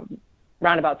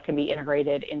roundabouts can be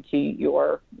integrated into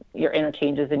your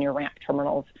interchanges and your ramp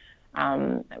terminals.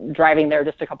 Driving there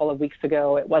just a couple of weeks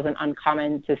ago, it wasn't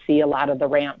uncommon to see a lot of the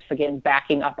ramps, again,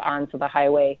 backing up onto the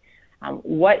highway.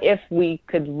 What if we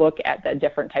could look at a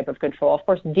different type of control? Of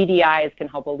course, DDIs can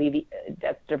help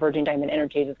diverging diamond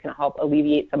interchanges can help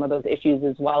alleviate some of those issues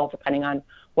as well, depending on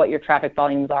what your traffic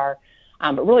volumes are.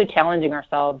 But really challenging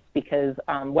ourselves because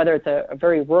whether it's a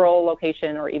very rural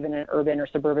location or even an urban or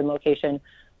suburban location,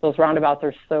 those roundabouts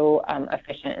are so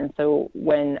efficient. And so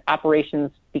when operations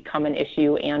become an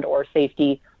issue and or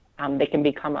safety, they can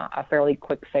become a fairly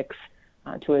quick fix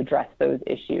to address those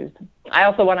issues. I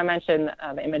also want to mention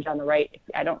the image on the right.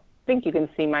 I don't think you can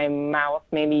see my mouse.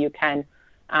 Maybe you can.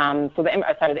 So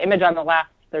the image on the left,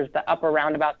 there's the upper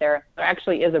roundabout there. There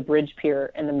actually is a bridge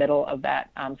pier in the middle of that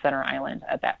center island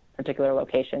at that particular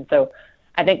location. So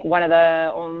I think one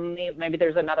other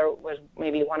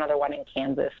one in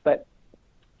Kansas, but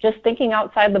just thinking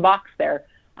outside the box there,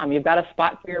 you've got a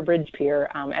spot for your bridge pier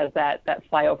as that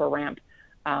flyover ramp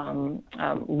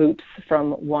loops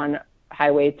from one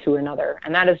highway to another.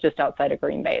 And that is just outside of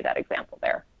Green Bay, that example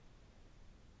there.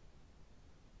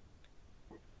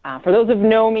 For those who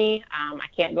know me, I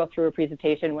can't go through a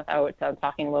presentation without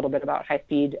talking a little bit about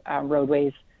high-speed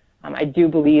roadways. I do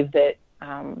believe that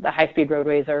the high-speed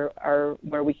roadways are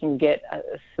where we can get a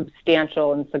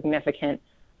substantial and significant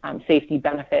safety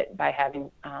benefit by having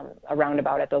a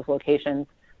roundabout at those locations.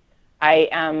 I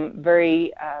am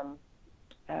very,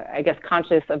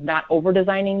 conscious of not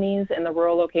over-designing these in the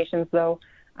rural locations, though.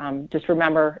 Just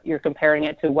remember, you're comparing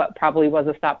it to what probably was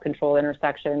a stop control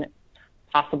intersection.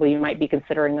 Possibly you might be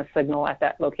considering a signal at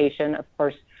that location. Of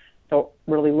course, don't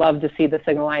really love to see the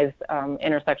signalized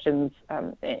intersections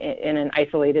in an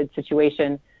isolated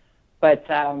situation, but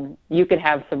you could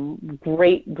have some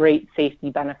great safety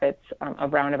benefits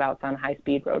of roundabouts on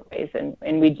high-speed roadways.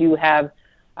 And we do have,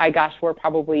 we're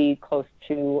probably close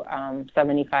to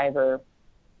 75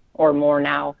 or more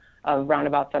now of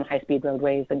roundabouts on high-speed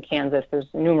roadways. In Kansas, there's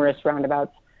numerous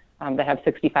roundabouts that have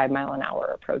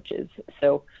 65-mile-an-hour approaches.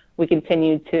 So we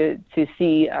continue to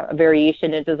see a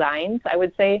variation in designs, I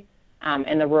would say,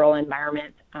 in the rural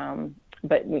environment.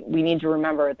 But we need to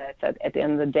remember that at the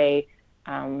end of the day,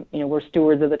 we're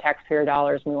stewards of the taxpayer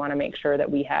dollars, and we want to make sure that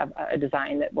we have a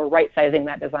design that we're right-sizing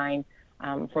that design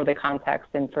for the context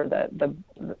and for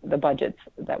the budgets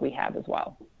that we have as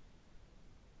well.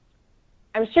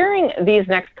 I'm sharing these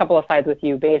next couple of slides with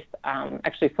you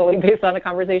fully based on a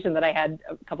conversation that I had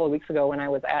a couple of weeks ago when I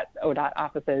was at ODOT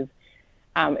offices,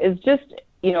 is just,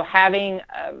 having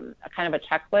a kind of a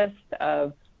checklist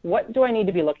of what do I need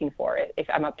to be looking for? If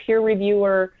I'm a peer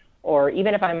reviewer, or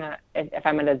even if I'm a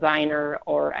designer,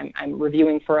 or I'm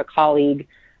reviewing for a colleague,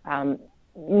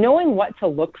 knowing what to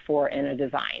look for in a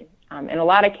design. In a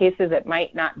lot of cases, it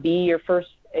might be your first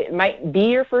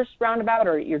roundabout,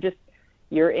 or you've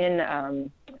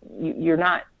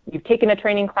taken a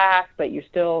training class, but you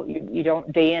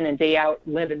don't day in and day out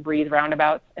live and breathe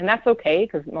roundabouts, and that's okay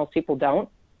because most people don't.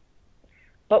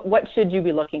 but what should you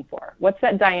be looking for? What's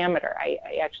that diameter? I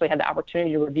actually had the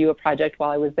opportunity to review a project while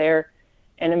I was there,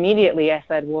 and immediately I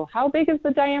said, well, how big is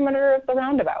the diameter of the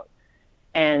roundabout?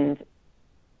 And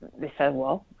they said,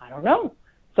 well, I don't know.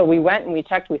 So we went and we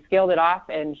checked, we scaled it off,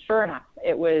 and sure enough,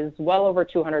 it was well over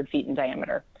 200 feet in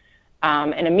diameter.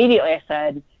 And immediately I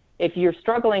said, if you're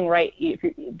struggling,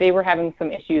 they were having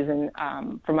some issues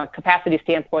from a capacity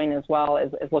standpoint as well as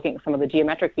looking at some of the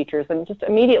geometric features. And just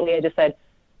immediately I just said,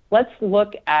 let's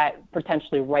look at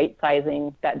potentially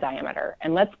right-sizing that diameter,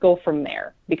 and let's go from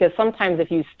there. Because sometimes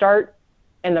if you start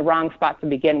in the wrong spot to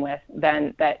begin with,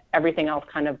 then that everything else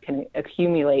kind of can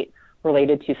accumulate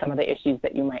related to some of the issues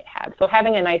that you might have. So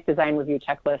having a nice design review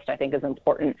checklist, I think, is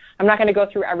important. I'm not going to go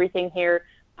through everything here.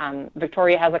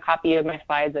 Victoria has a copy of my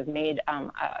slides. I've made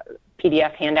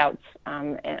PDF handouts,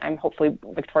 and I'm hopefully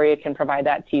Victoria can provide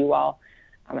that to you all.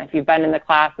 If you've been in the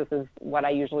class, this is what I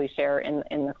usually share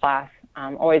in the class.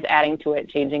 Always adding to it,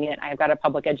 changing it. I've got a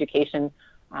public education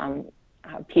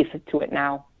piece to it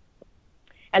now.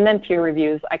 And then peer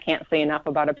reviews. I can't say enough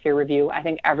about a peer review. I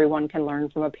think everyone can learn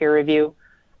from a peer review.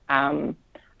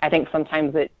 I think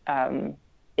sometimes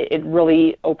it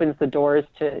really opens the doors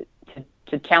to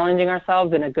challenging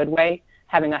ourselves in a good way,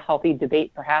 having a healthy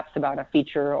debate perhaps about a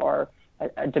feature or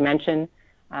a dimension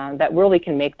that really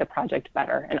can make the project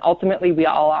better. And ultimately, we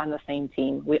all are on the same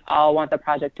team. We all want the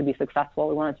project to be successful.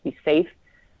 We want it to be safe.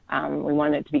 We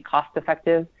want it to be cost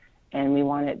effective, and we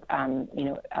want it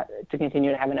to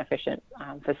continue to have an efficient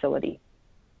facility.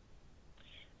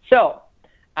 So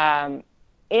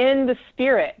in the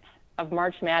spirit of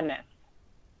March Madness,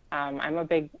 I'm a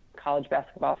big college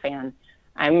basketball fan.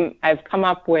 I've come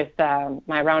up with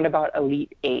my Roundabout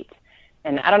Elite 8.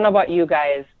 And I don't know about you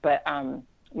guys, but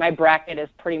my bracket is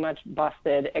pretty much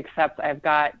busted, except I've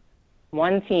got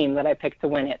one team that I picked to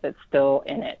win it that's still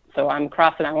in it. So I'm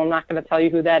crossing, I'm not going to tell you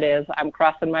who that is. I'm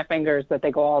crossing my fingers that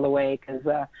they go all the way, because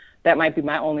that might be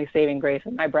my only saving grace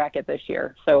in my bracket this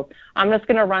year. So I'm just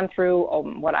going to run through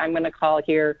what I'm going to call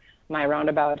here my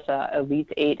Roundabout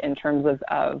Elite 8 in terms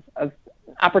of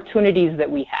opportunities that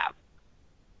we have.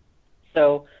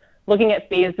 So looking at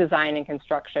phase design and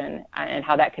construction and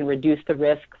how that can reduce the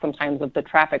risk sometimes of the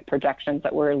traffic projections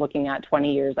that we're looking at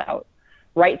 20 years out.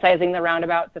 Right-sizing the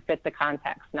roundabout to fit the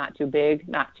context, not too big,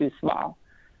 not too small.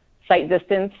 Sight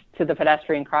distance to the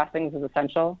pedestrian crossings is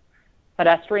essential.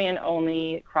 Pedestrian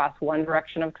only cross one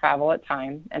direction of travel at a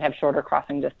time and have shorter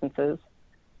crossing distances.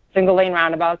 Single lane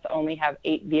roundabouts only have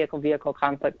 8 vehicle-vehicle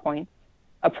conflict points.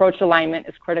 Approach alignment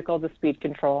is critical to speed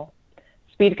control.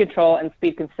 Speed control and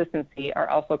speed consistency are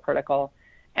also critical.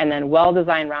 And then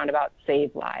well-designed roundabouts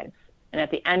save lives. And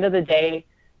at the end of the day,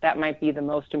 that might be the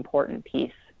most important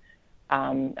piece.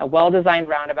 A well-designed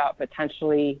roundabout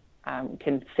potentially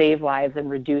can save lives and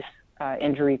reduce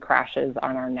injury crashes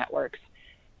on our networks.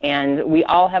 And we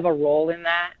all have a role in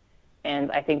that.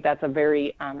 And I think that's a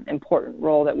very important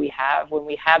role that we have. When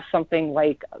we have something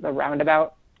like the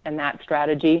roundabout and that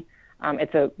strategy,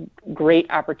 it's a great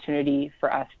opportunity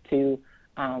for us to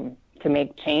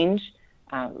make change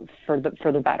for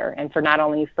the better, and for not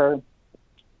only for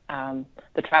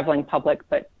the traveling public,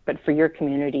 but for your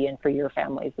community and for your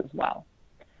families as well.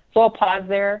 So I'll pause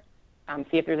there,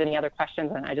 see if there's any other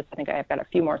questions, and I think I've got a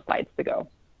few more slides to go.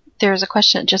 There's a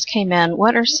question that just came in.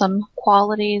 What are some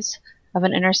qualities of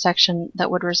an intersection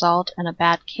that would result in a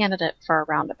bad candidate for a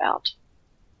roundabout?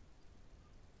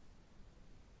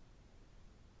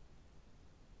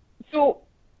 So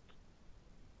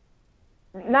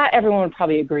not everyone would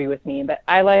probably agree with me, but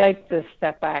I like to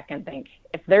step back and think,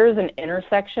 if there's an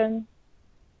intersection,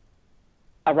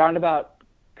 a roundabout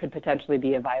could potentially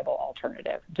be a viable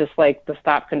alternative, just like the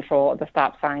stop control, the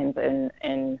stop signs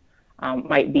and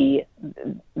might be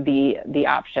the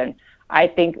option. I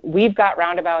think we've got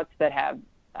roundabouts that have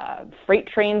freight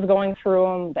trains going through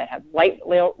them, that have light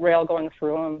rail going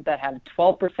through them, that have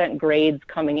 12% grades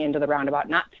coming into the roundabout,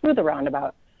 not through the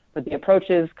roundabout, but the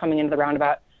approaches coming into the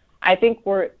roundabout. I think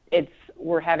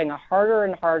we're having a harder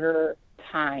and harder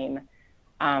time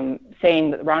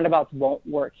saying that the roundabouts won't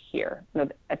work here.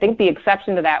 I think the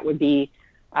exception to that would be,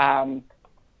 in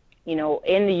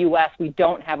the U.S. we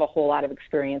don't have a whole lot of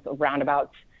experience of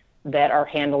roundabouts that are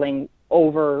handling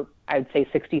over, I'd say,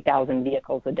 60,000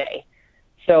 vehicles a day.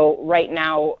 So right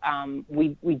now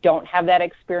we don't have that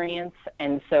experience,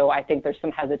 and so I think there's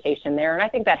some hesitation there, and I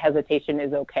think that hesitation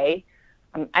is okay.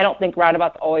 I don't think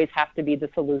roundabouts always have to be the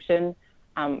solution,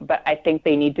 but I think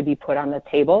they need to be put on the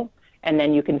table, and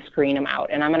then you can screen them out.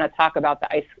 And I'm going to talk about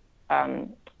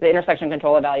the intersection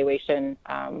control evaluation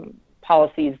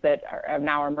policies that are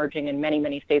now emerging in many,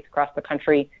 many states across the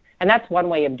country, and that's one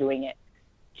way of doing it.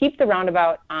 Keep the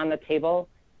roundabout on the table.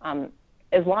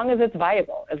 as long as it's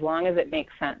viable, as long as it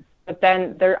makes sense. But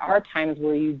then there are times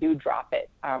where you do drop it.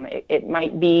 It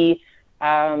might be,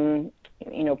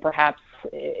 perhaps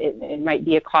it might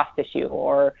be a cost issue,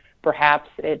 or perhaps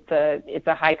it's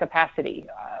a high capacity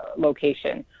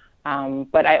location.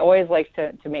 But I always like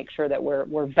to make sure that we're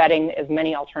vetting as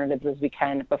many alternatives as we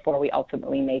can before we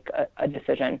ultimately make a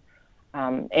decision.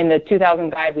 In the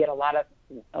 2000 guide, we had a lot of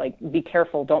be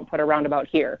careful, don't put a roundabout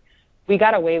here. We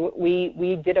did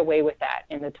away with that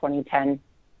in the 2010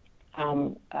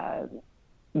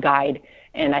 guide,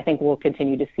 and I think we'll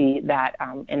continue to see that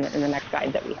in the next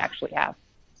guide that we actually have.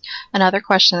 Another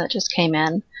question that just came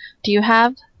in: do you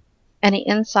have any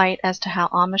insight as to how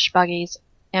Amish buggies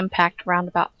impact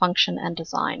roundabout function and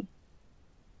design?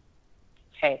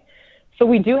 Okay, so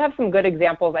we do have some good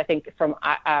examples, I think, from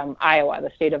Iowa,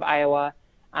 the state of Iowa,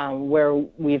 where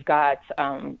we've got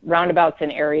roundabouts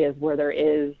in areas where there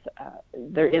is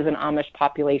an Amish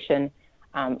population.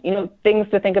 Things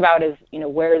to think about is,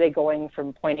 where are they going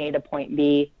from point A to point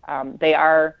B? They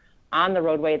are on the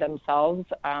roadway themselves.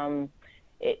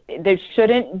 There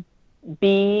shouldn't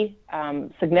be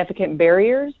significant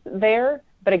barriers there,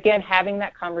 but again, having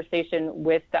that conversation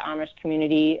with the Amish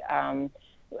community,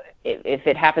 if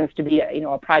it happens to be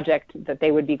a project that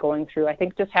they would be going through, I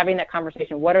think just having that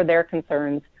conversation, what are their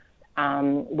concerns?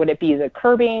 Would it be the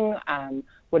curbing?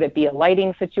 Would it be a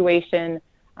lighting situation?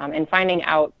 And finding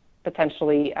out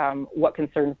potentially what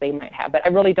concerns they might have. But I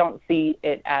really don't see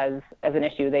it as an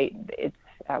issue.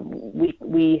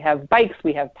 We have bikes,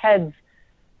 we have peds,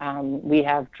 we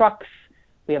have trucks,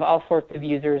 we have all sorts of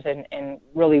users, and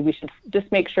really we should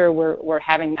just make sure we're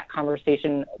having that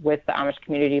conversation with the Amish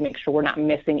community, make sure we're not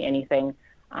missing anything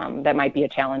that might be a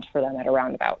challenge for them at a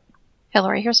roundabout.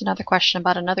 Hillary, here's another question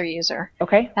about another user.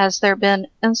 Okay. Has there been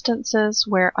instances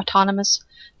where autonomous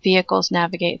vehicles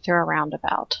navigate through a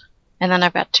roundabout? And then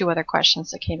I've got two other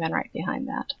questions that came in right behind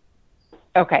that.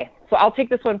 Okay, so I'll take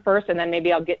this one first, and then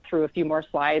maybe I'll get through a few more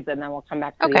slides, and then we'll come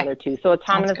back to the other two. So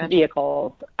autonomous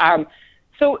vehicles.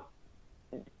 So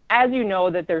as you know,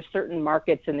 that there's certain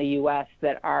markets in the U.S.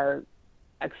 that are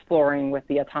exploring with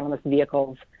the autonomous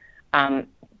vehicles.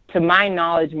 To my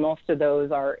knowledge, most of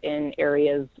those are in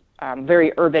areas,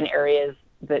 very urban areas,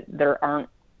 that there aren't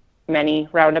many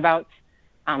roundabouts.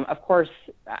 Of course,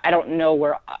 I don't know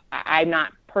where, I'm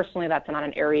not personally, that's not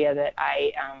an area that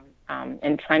I am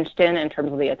entrenched in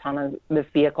terms of the autonomous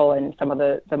vehicle and some of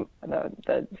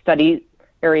the study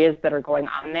areas that are going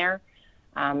on there.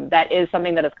 That is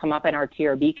something that has come up in our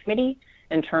TRB committee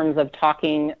in terms of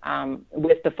talking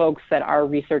with the folks that are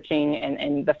researching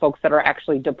and the folks that are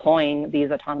actually deploying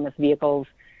these autonomous vehicles,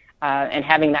 and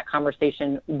having that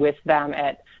conversation with them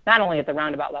at not only at the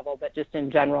roundabout level, but just in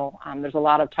general. There's a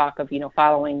lot of talk of,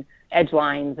 following edge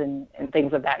lines and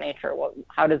things of that nature. Well,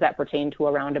 how does that pertain to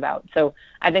a roundabout? So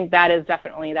I think that is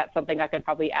definitely, that's something I could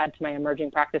probably add to my emerging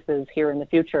practices here in the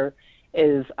future,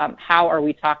 is how are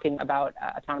we talking about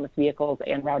autonomous vehicles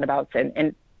and roundabouts?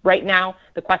 And right now,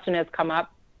 the question has come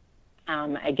up.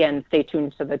 Again, stay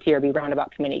tuned to the TRB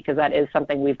Roundabout Committee, because that is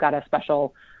something we've got a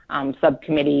special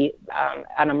subcommittee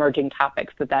on emerging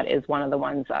topics, that is one of the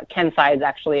ones. Ken Sides,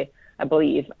 actually, I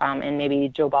believe, and maybe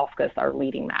Joe Balskas are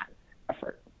leading that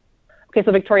effort. Okay,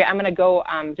 so Victoria, I'm going to go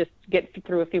just get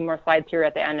through a few more slides here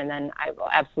at the end, and then I will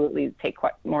absolutely take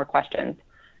more questions.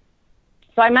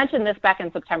 So I mentioned this back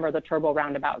in September, the turbo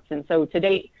roundabouts, and so to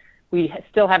date, we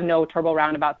still have no turbo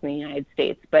roundabouts in the United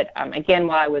States. But again,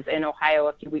 while I was in Ohio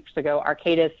a few weeks ago,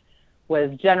 Arcadis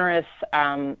was generous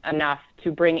enough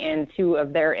to bring in two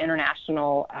of their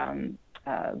international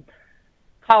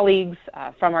colleagues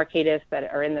from Arcadis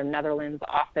that are in their Netherlands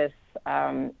office,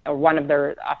 or one of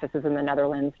their offices in the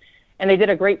Netherlands. And they did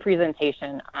a great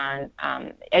presentation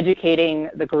on educating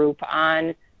the group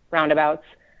on roundabouts,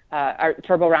 our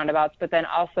turbo roundabouts, but then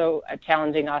also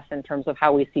challenging us in terms of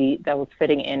how we see those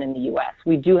fitting in the U.S.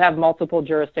 We do have multiple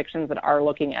jurisdictions that are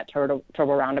looking at turbo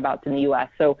roundabouts in the U.S.,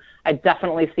 so I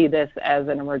definitely see this as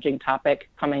an emerging topic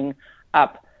coming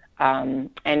up.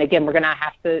 And again, we're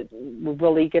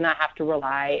really going to have to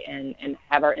rely and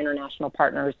have our international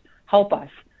partners help us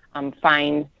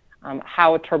find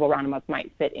how turbo roundabouts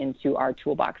might fit into our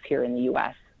toolbox here in the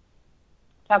U.S.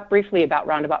 Talk briefly about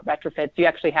roundabout retrofits. You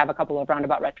actually have a couple of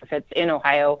roundabout retrofits in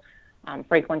Ohio.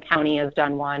 Franklin County has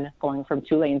done one, going from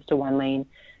 2 lanes to 1 lane.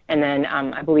 And then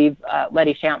I believe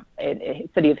Letty Champ,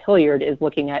 City of Hilliard, is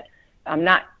looking at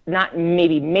not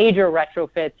maybe major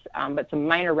retrofits, but some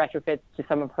minor retrofits to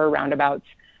some of her roundabouts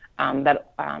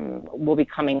that will be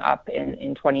coming up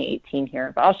in 2018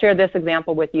 here. But I'll share this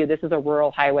example with you. This is a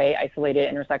rural highway, isolated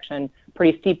intersection,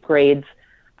 pretty steep grades.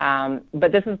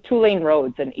 But this is 2-lane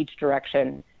roads in each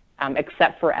direction.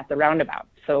 except for at the roundabout.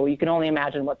 So you can only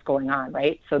imagine what's going on,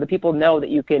 right? So the people know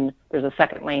that there's a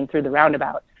second lane through the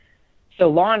roundabout. So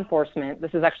law enforcement,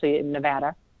 this is actually in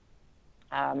Nevada,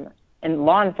 and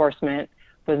law enforcement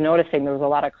was noticing there was a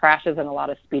lot of crashes and a lot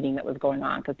of speeding that was going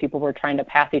on because people were trying to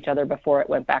pass each other before it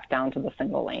went back down to the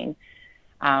single lane.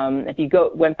 We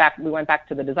went back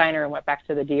to the designer and went back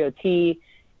to the DOT,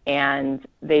 and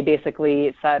they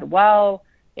basically said, well,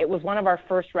 it was one of our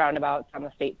first roundabouts on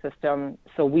the state system,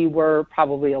 so we were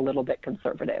probably a little bit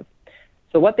conservative.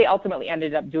 So what they ultimately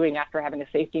ended up doing after having a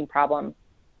safety problem,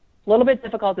 a little bit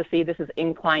difficult to see, this is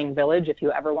Incline Village, if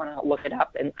you ever want to look it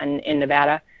up in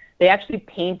Nevada. They actually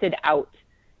painted out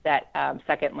that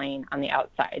second lane on the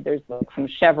outside. There's some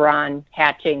chevron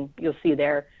hatching you'll see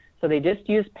there. So they just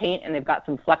used paint, and they've got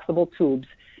some flexible tubes.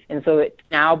 And so it's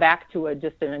now back to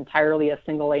just an entirely a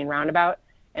single lane roundabout,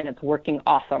 and it's working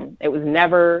awesome. It was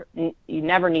you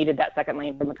never needed that second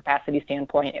lane from a capacity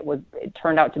standpoint. It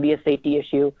turned out to be a safety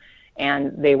issue,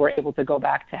 and they were able to go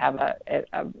back to have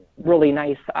a really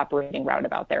nice operating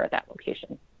roundabout there at that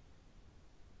location.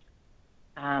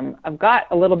 I've got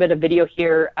a little bit of video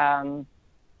here.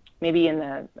 Maybe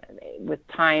with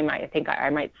time, I think I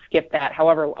might skip that.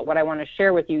 However, what I want to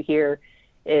share with you here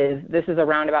is this is a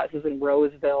roundabout. This is in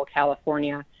Roseville,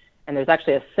 California, and there's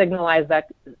actually a signalized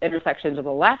intersection to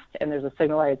the left, and there's a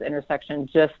signalized intersection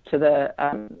just to the,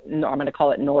 I'm going to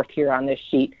call it north here on this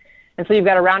sheet. And so you've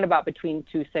got a roundabout between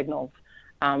two signals.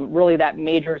 Really, that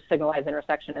major signalized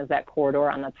intersection is that corridor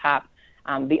on the top.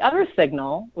 The other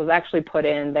signal was actually put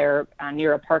in there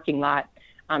near a parking lot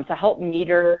to help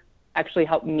meter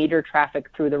traffic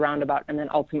through the roundabout and then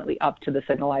ultimately up to the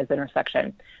signalized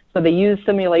intersection. So they use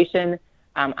simulation.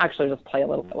 Actually, just play a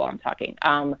little bit while I'm talking.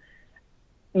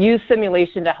 Use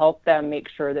simulation to help them make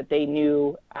sure that they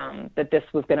knew that this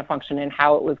was going to function and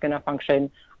how it was going to function.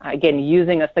 Again,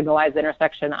 using a signalized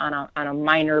intersection on a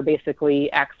minor, basically,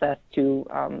 access to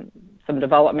some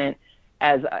development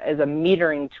as a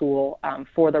metering tool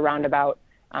for the roundabout,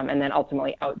 and then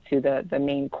ultimately out to the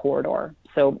main corridor.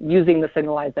 So using the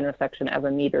signalized intersection as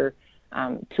a meter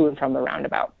to and from the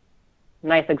roundabout.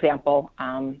 Nice example.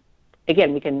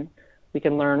 Again, we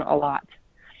can learn a lot.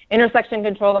 Intersection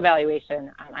control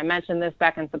evaluation. I mentioned this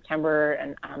back in September,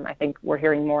 and I think we're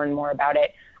hearing more and more about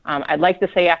it. I'd like to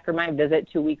say after my visit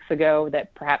 2 weeks ago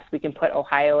that perhaps we can put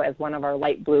Ohio as one of our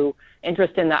light blue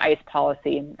interest in the ICE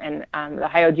policy. And the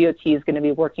Ohio DOT is going to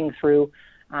be working through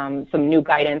some new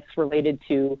guidance related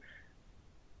to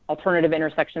alternative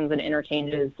intersections and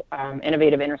interchanges,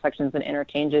 innovative intersections and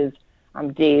interchanges.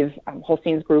 Dave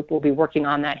Holstein's group will be working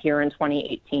on that here in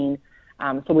 2018.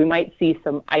 So we might see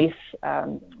some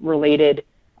ICE-related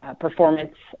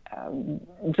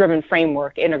performance-driven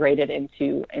framework integrated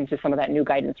into some of that new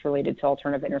guidance related to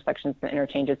alternative intersections and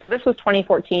interchanges. So this was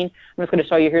 2014. I'm just going to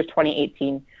show you, here's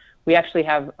 2018. We actually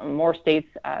have more states,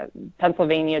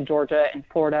 Pennsylvania, Georgia, and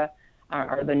Florida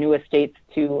are the newest states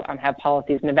to have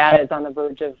policies. Nevada is on the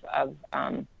verge of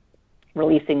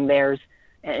releasing theirs,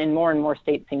 and more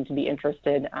states seem to be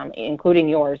interested, including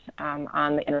yours,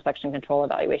 on the intersection control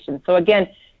evaluation. So again,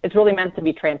 it's really meant to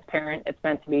be transparent. It's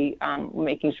meant to be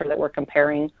making sure that we're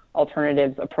comparing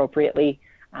alternatives appropriately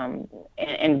and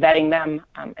vetting them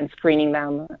and screening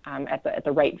them at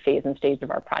the right phase and stage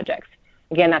of our projects.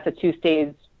 Again, that's a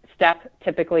two-stage step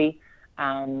typically.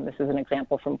 This is an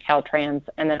example from Caltrans,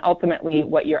 and then ultimately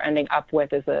what you're ending up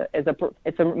with is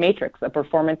it's a matrix, a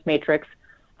performance matrix.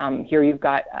 Here you've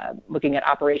got looking at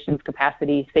operations,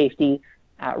 capacity, safety,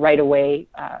 right-of-way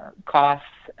costs,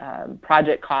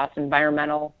 project costs,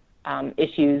 environmental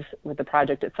issues with the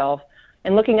project itself,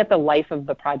 and looking at the life of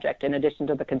the project in addition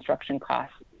to the construction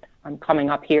costs. Coming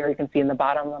up here, you can see in the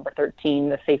bottom, number 13,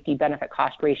 the safety benefit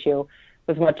cost ratio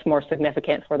was much more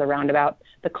significant for the roundabout.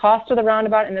 The cost of the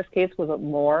roundabout in this case was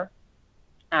more,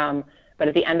 but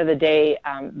at the end of the day,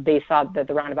 they saw that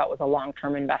the roundabout was a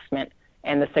long-term investment,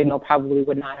 and the signal probably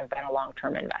would not have been a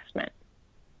long-term investment.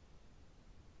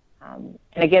 And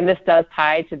again, this does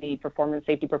tie to the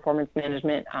safety performance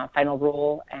management final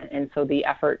rule, and so the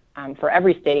effort for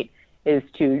every state is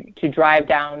to drive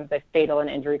down the fatal and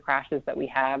injury crashes that we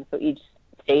have. So each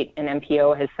state and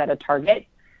MPO has set a target,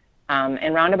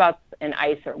 and roundabouts and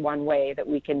ICE are one way that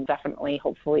we can definitely,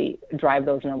 hopefully, drive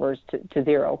those numbers to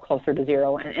zero, closer to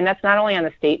zero. And that's not only on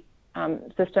the state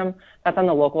system, that's on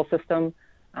the local system,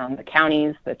 the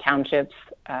counties, the townships,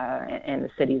 and the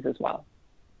cities as well.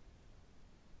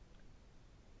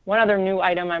 One other new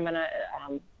item I'm going to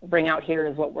bring out here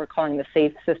is what we're calling the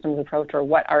Safe Systems Approach, or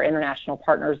what our international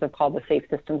partners have called the Safe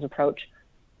Systems Approach,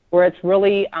 where it's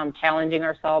really challenging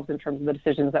ourselves in terms of the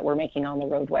decisions that we're making on the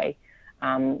roadway.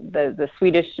 The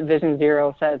Swedish Vision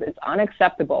Zero says it's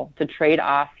unacceptable to trade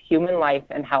off human life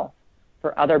and health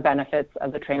for other benefits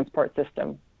of the transport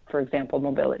system, for example,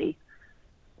 mobility.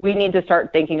 We need to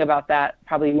start thinking about that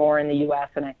probably more in the U.S.,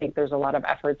 and I think there's a lot of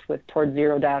efforts towards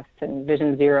zero deaths and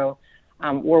Vision Zero,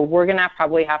 where we're going to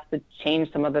probably have to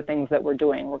change some of the things that we're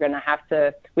doing. We're going to have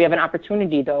to, we have an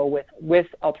opportunity though with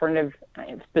alternative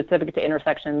specific to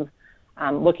intersections,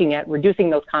 looking at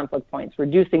reducing those conflict points,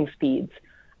 reducing speeds,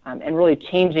 and really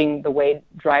changing the way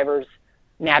drivers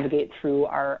navigate through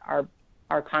our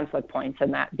conflict points,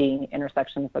 and that being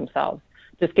intersections themselves.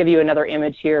 Just give you another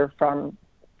image here from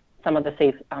some of the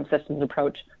safe systems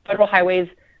approach. Federal Highways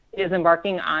is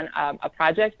embarking on a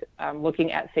project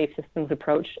looking at safe systems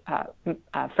approach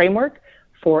framework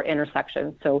for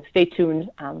intersections. So stay tuned.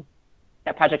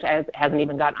 That project hasn't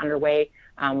even gotten underway,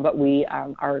 but we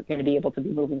are going to be able to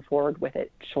be moving forward with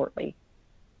it shortly.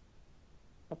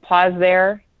 I'll pause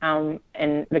there.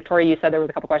 And Victoria, you said there was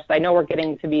a couple questions. I know we're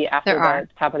getting to be after the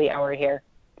top of the hour here.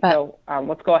 So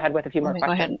let's go ahead with a few more questions.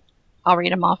 Go ahead. I'll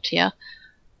read them off to you.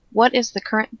 What is the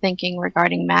current thinking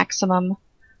regarding maximum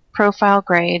profile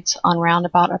grades on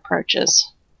roundabout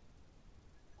approaches?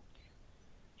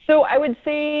 So I would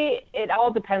say it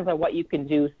all depends on what you can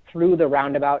do through the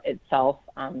roundabout itself.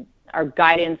 Our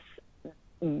guidance,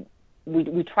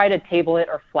 we try to table it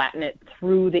or flatten it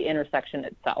through the intersection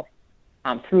itself,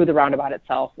 through the roundabout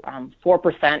itself.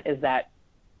 4% is that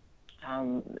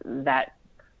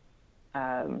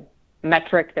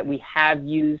metric that we have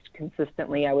used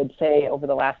consistently, I would say, over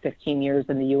the last 15 years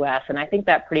in the U.S., and I think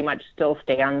that pretty much still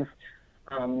stands.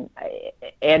 And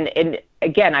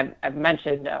again, I've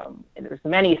mentioned there's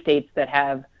many states that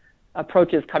have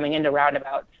approaches coming into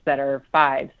roundabouts that are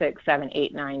 5, 6, 7,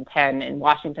 8, 9, 10. In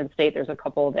Washington State, there's a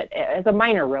couple that is a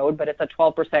minor road, but it's a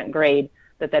 12% grade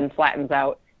that then flattens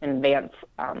out in advance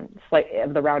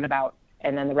of the roundabout,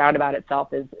 and then the roundabout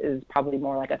itself is probably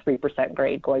more like a 3%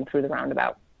 grade going through the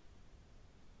roundabout.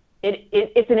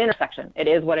 It's an intersection. It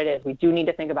is what it is. We do need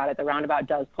to think about it. The roundabout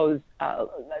does pose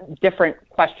different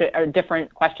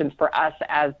questions for us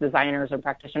as designers or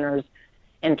practitioners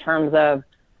in terms of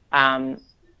is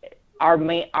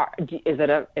it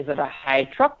a high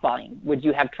truck volume? Would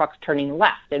you have trucks turning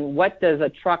left? And what does a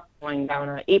truck going down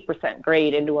an 8%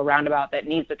 grade into a roundabout that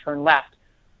needs to turn left,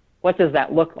 what does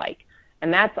that look like?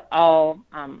 And that's all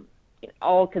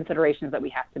considerations that we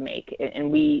have to make.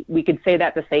 And we could say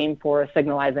that the same for a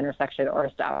signalized intersection or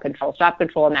a stop control. Stop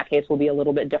control in that case will be a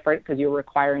little bit different because you're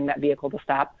requiring that vehicle to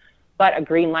stop. But a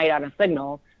green light on a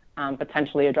signal,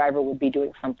 potentially a driver would be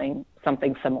doing something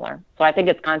similar. So I think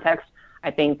it's context.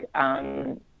 I think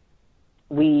that's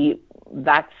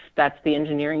the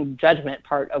engineering judgment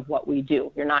part of what we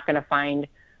do. You're not going to find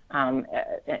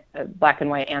a black and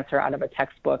white answer out of a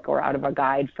textbook or out of a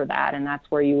guide for that, and that's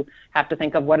where you have to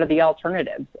think of what are the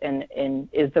alternatives, and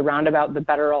is the roundabout the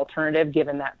better alternative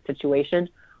given that situation,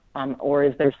 or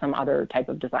is there some other type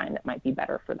of design that might be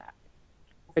better for that?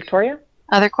 Victoria?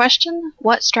 Other question,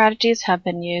 what strategies have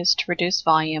been used to reduce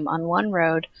volume on one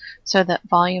road so that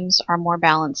volumes are more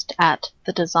balanced at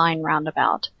the design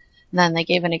roundabout? And then they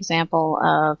gave an example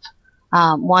of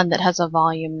one that has a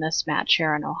volume mismatch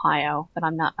here in Ohio, but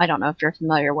I don't know if you're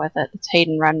familiar with it. It's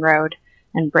Hayden Run Road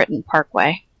and Britton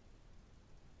Parkway.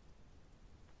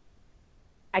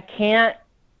 I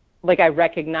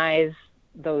recognize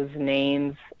those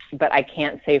names, but I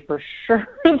can't say for sure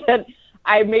that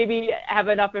I maybe have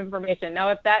enough information.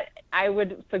 Now, I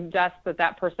would suggest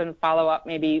that person follow up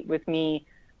maybe with me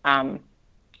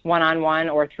one-on-one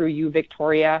or through you,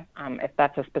 Victoria, if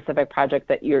that's a specific project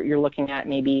that you're looking at,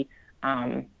 maybe.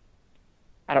 I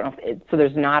don't know so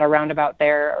there's not a roundabout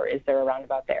there, or is there a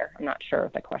roundabout there? I'm not sure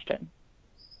of the question.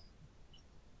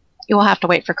 You will have to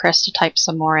wait for Chris to type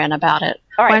some more in about it.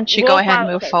 All right. Why don't you go ahead and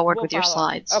move forward with your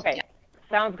slides? Okay, yeah.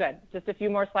 Sounds good. Just a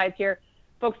few more slides here.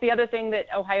 Folks, the other thing that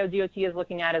Ohio DOT is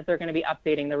looking at is they're going to be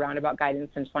updating the roundabout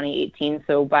guidance in 2018.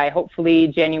 So by hopefully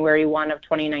January 1 of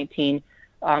 2019,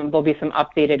 there'll be some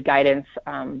updated guidance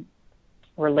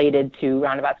related to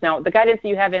roundabouts. Now, the guidance that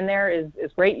you have in there is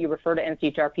great. You refer to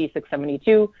NCHRP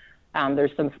 672.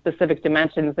 There's some specific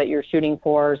dimensions that you're shooting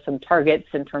for, some targets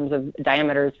in terms of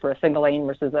diameters for a single lane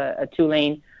versus a two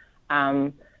lane.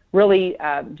 Really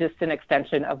just an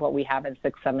extension of what we have in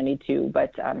 672.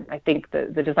 But I think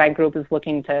the design group is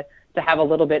looking to have a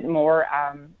little bit more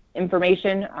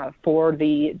information for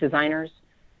the designers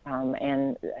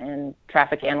and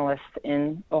traffic analysts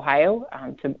in Ohio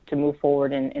to move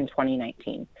forward in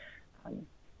 2019.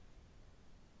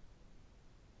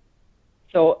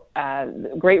 So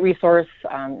great resource,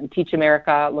 Teach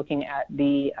America, looking at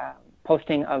the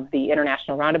posting of the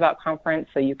International Roundabout Conference,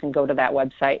 so you can go to that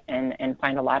website and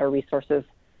find a lot of resources.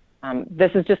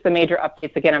 This is just the major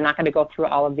updates. Again, I'm not going to go through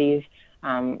all of these.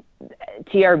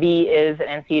 TRB is,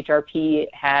 and NCHRP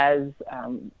has,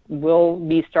 will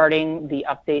be starting the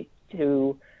update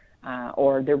to,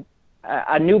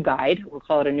 a new guide. We'll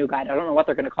call it a new guide. I don't know what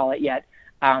they're going to call it yet.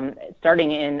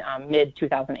 Starting in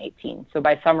mid-2018. So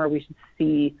by summer, we should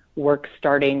see work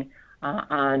starting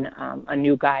on a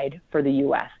new guide for the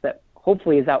U.S. that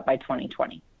hopefully is out by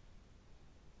 2020.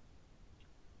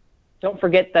 Don't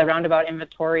forget the roundabout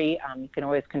inventory. You can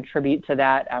always contribute to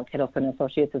that. Kittleson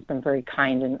Associates has been very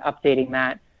kind in updating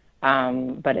that.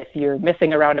 But if you're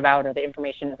missing a roundabout or the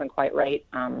information isn't quite right,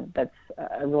 that's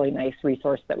a really nice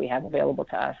resource that we have available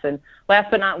to us. And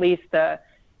last but not least,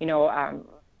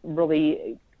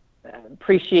 really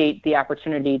appreciate the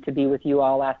opportunity to be with you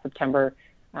all last September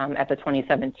at the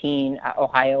 2017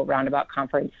 Ohio Roundabout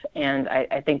Conference. And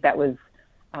I think that was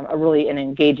an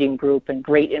engaging group and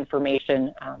great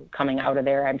information coming out of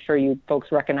there. I'm sure you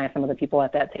folks recognize some of the people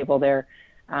at that table there.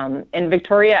 And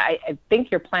Victoria, I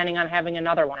think you're planning on having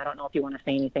another one. I don't know if you want to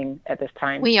say anything at this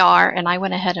time. We are, and I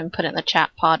went ahead and put it in the chat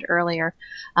pod earlier.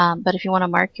 But if you want to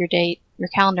mark your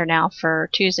calendar now for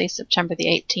Tuesday, September the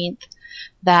 18th,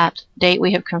 that date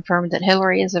we have confirmed that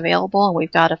Hillary is available, and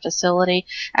we've got a facility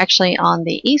actually on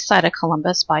the east side of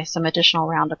Columbus by some additional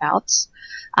roundabouts.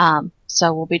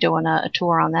 So we'll be doing a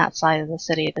tour on that side of the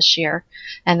city this year.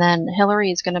 And then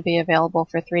Hillary is going to be available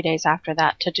for 3 days after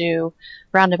that to do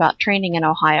roundabout training in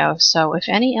Ohio. So if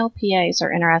any LPAs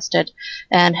are interested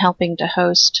in helping to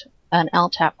host an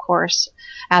LTAP course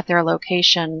at their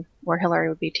location where Hillary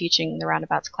would be teaching the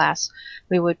roundabouts class,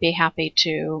 we would be happy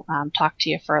to talk to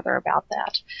you further about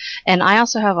that. And I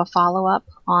also have a follow-up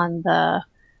on the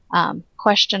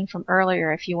question from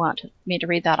earlier, if you want me to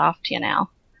read that off to you now.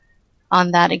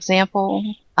 On that example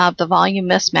of the volume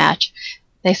mismatch,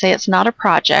 they say it's not a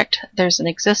project. There's an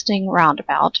existing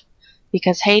roundabout.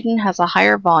 Because Hayden has a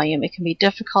higher volume, it can be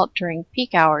difficult during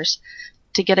peak hours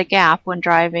to get a gap when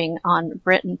driving on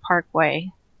Britton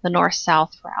Parkway, the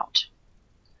north-south route.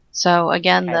 So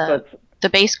again, the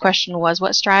base question was,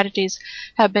 what strategies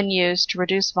have been used to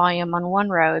reduce volume on one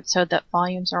road so that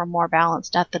volumes are more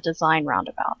balanced at the design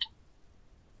roundabout?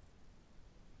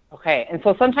 Okay, and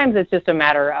so sometimes it's just a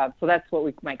matter of, so that's what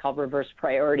we might call reverse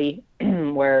priority,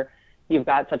 where you've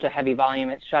got such a heavy volume,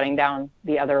 it's shutting down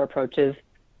the other approaches.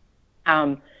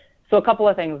 So a couple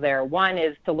of things there. One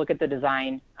is to look at the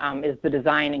design. Is the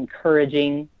design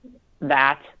encouraging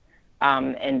that?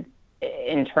 And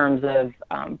in terms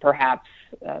of perhaps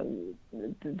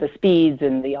the speeds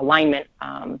and the alignment,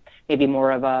 maybe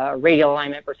more of a radial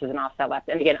alignment versus an offset left.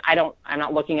 And again, I'm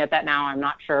not looking at that now. I'm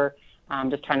not sure. I'm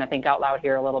just trying to think out loud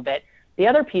here a little bit. The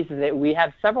other piece is that we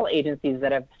have several agencies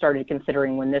that have started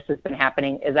considering, when this has been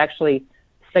happening, is actually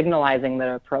signalizing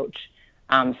the approach.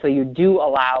 So you do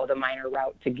allow the minor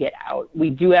route to get out. We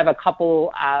do have a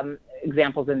couple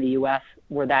examples in the U.S.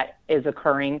 where that is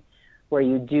occurring, where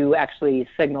you do actually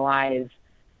signalize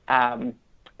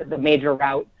the major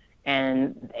route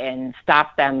and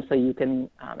stop them, so you can,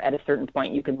 at a certain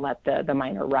point, you can let the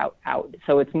minor route out.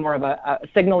 So it's more of a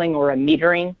signaling or a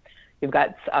metering. You've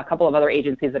got a couple of other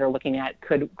agencies that are looking at,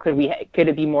 could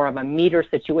it be more of a meter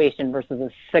situation versus a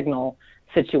signal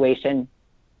situation?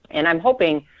 And I'm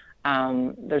hoping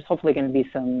there's hopefully going to be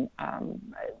some,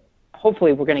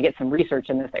 hopefully we're going to get some research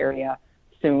in this area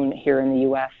soon here in the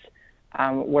U.S.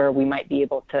 Where we might be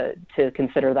able to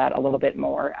consider that a little bit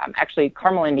more. Actually,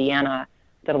 Carmel, Indiana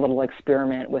did a little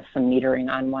experiment with some metering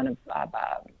on one of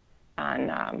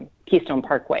on Keystone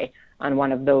Parkway on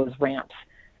one of those ramps.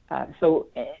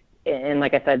 And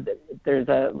like I said, there's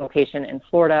a location in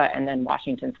Florida, and then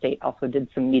Washington State also did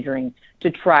some metering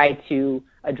to try to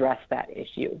address that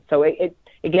issue. So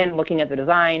again, looking at the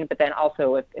design, but then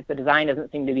also if the design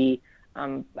doesn't seem to be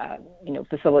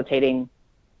facilitating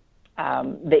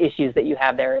the issues that you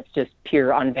have there, it's just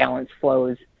pure unbalanced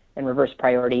flows and reverse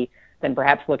priority, then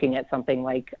perhaps looking at something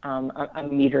like a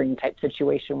metering type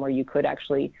situation where you could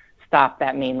actually stop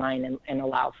that main line and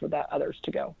allow for the others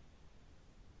to go.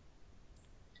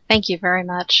 Thank you very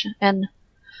much. And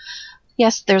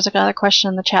yes, there's another question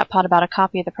in the chat pod about a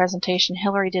copy of the presentation.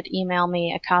 Hillary did email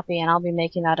me a copy, and I'll be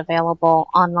making that available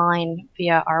online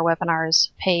via our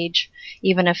webinars page,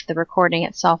 even if the recording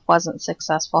itself wasn't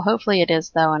successful. Hopefully it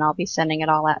is, though, and I'll be sending it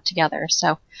all out together.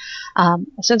 So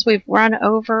since we've run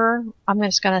over, I'm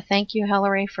just going to thank you,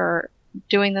 Hillary, for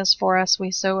doing this for us.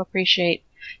 We so appreciate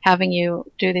having you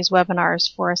do these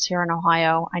webinars for us here in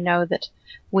Ohio. I know that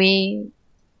we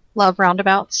love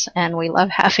roundabouts, and we love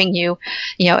having you,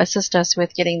 assist us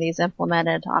with getting these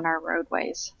implemented on our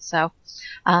roadways. So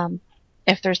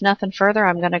if there's nothing further,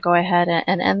 I'm going to go ahead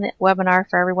and end the webinar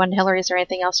for everyone. Hillary, is there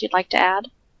anything else you'd like to add?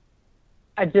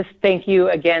 I just thank you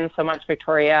again so much,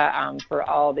 Victoria, for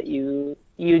all that you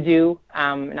do,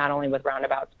 not only with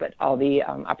Roundabouts, but all the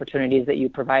opportunities that you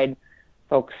provide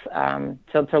folks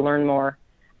to learn more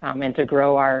and to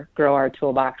grow our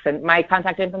toolbox. And my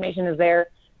contact information is there.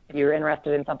 If you're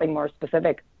interested in something more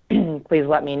specific, please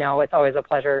let me know. It's always a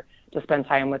pleasure to spend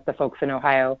time with the folks in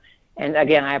Ohio. And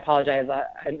again, I apologize.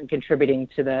 I'm contributing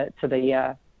to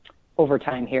the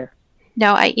overtime here.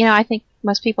 No, I think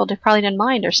most people probably didn't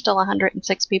mind. There's still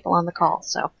 106 people on the call.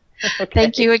 So okay.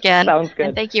 Thank you again. Sounds good.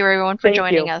 And thank you everyone for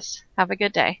joining us. Have a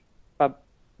good day. Bye-bye.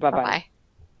 Bye-bye.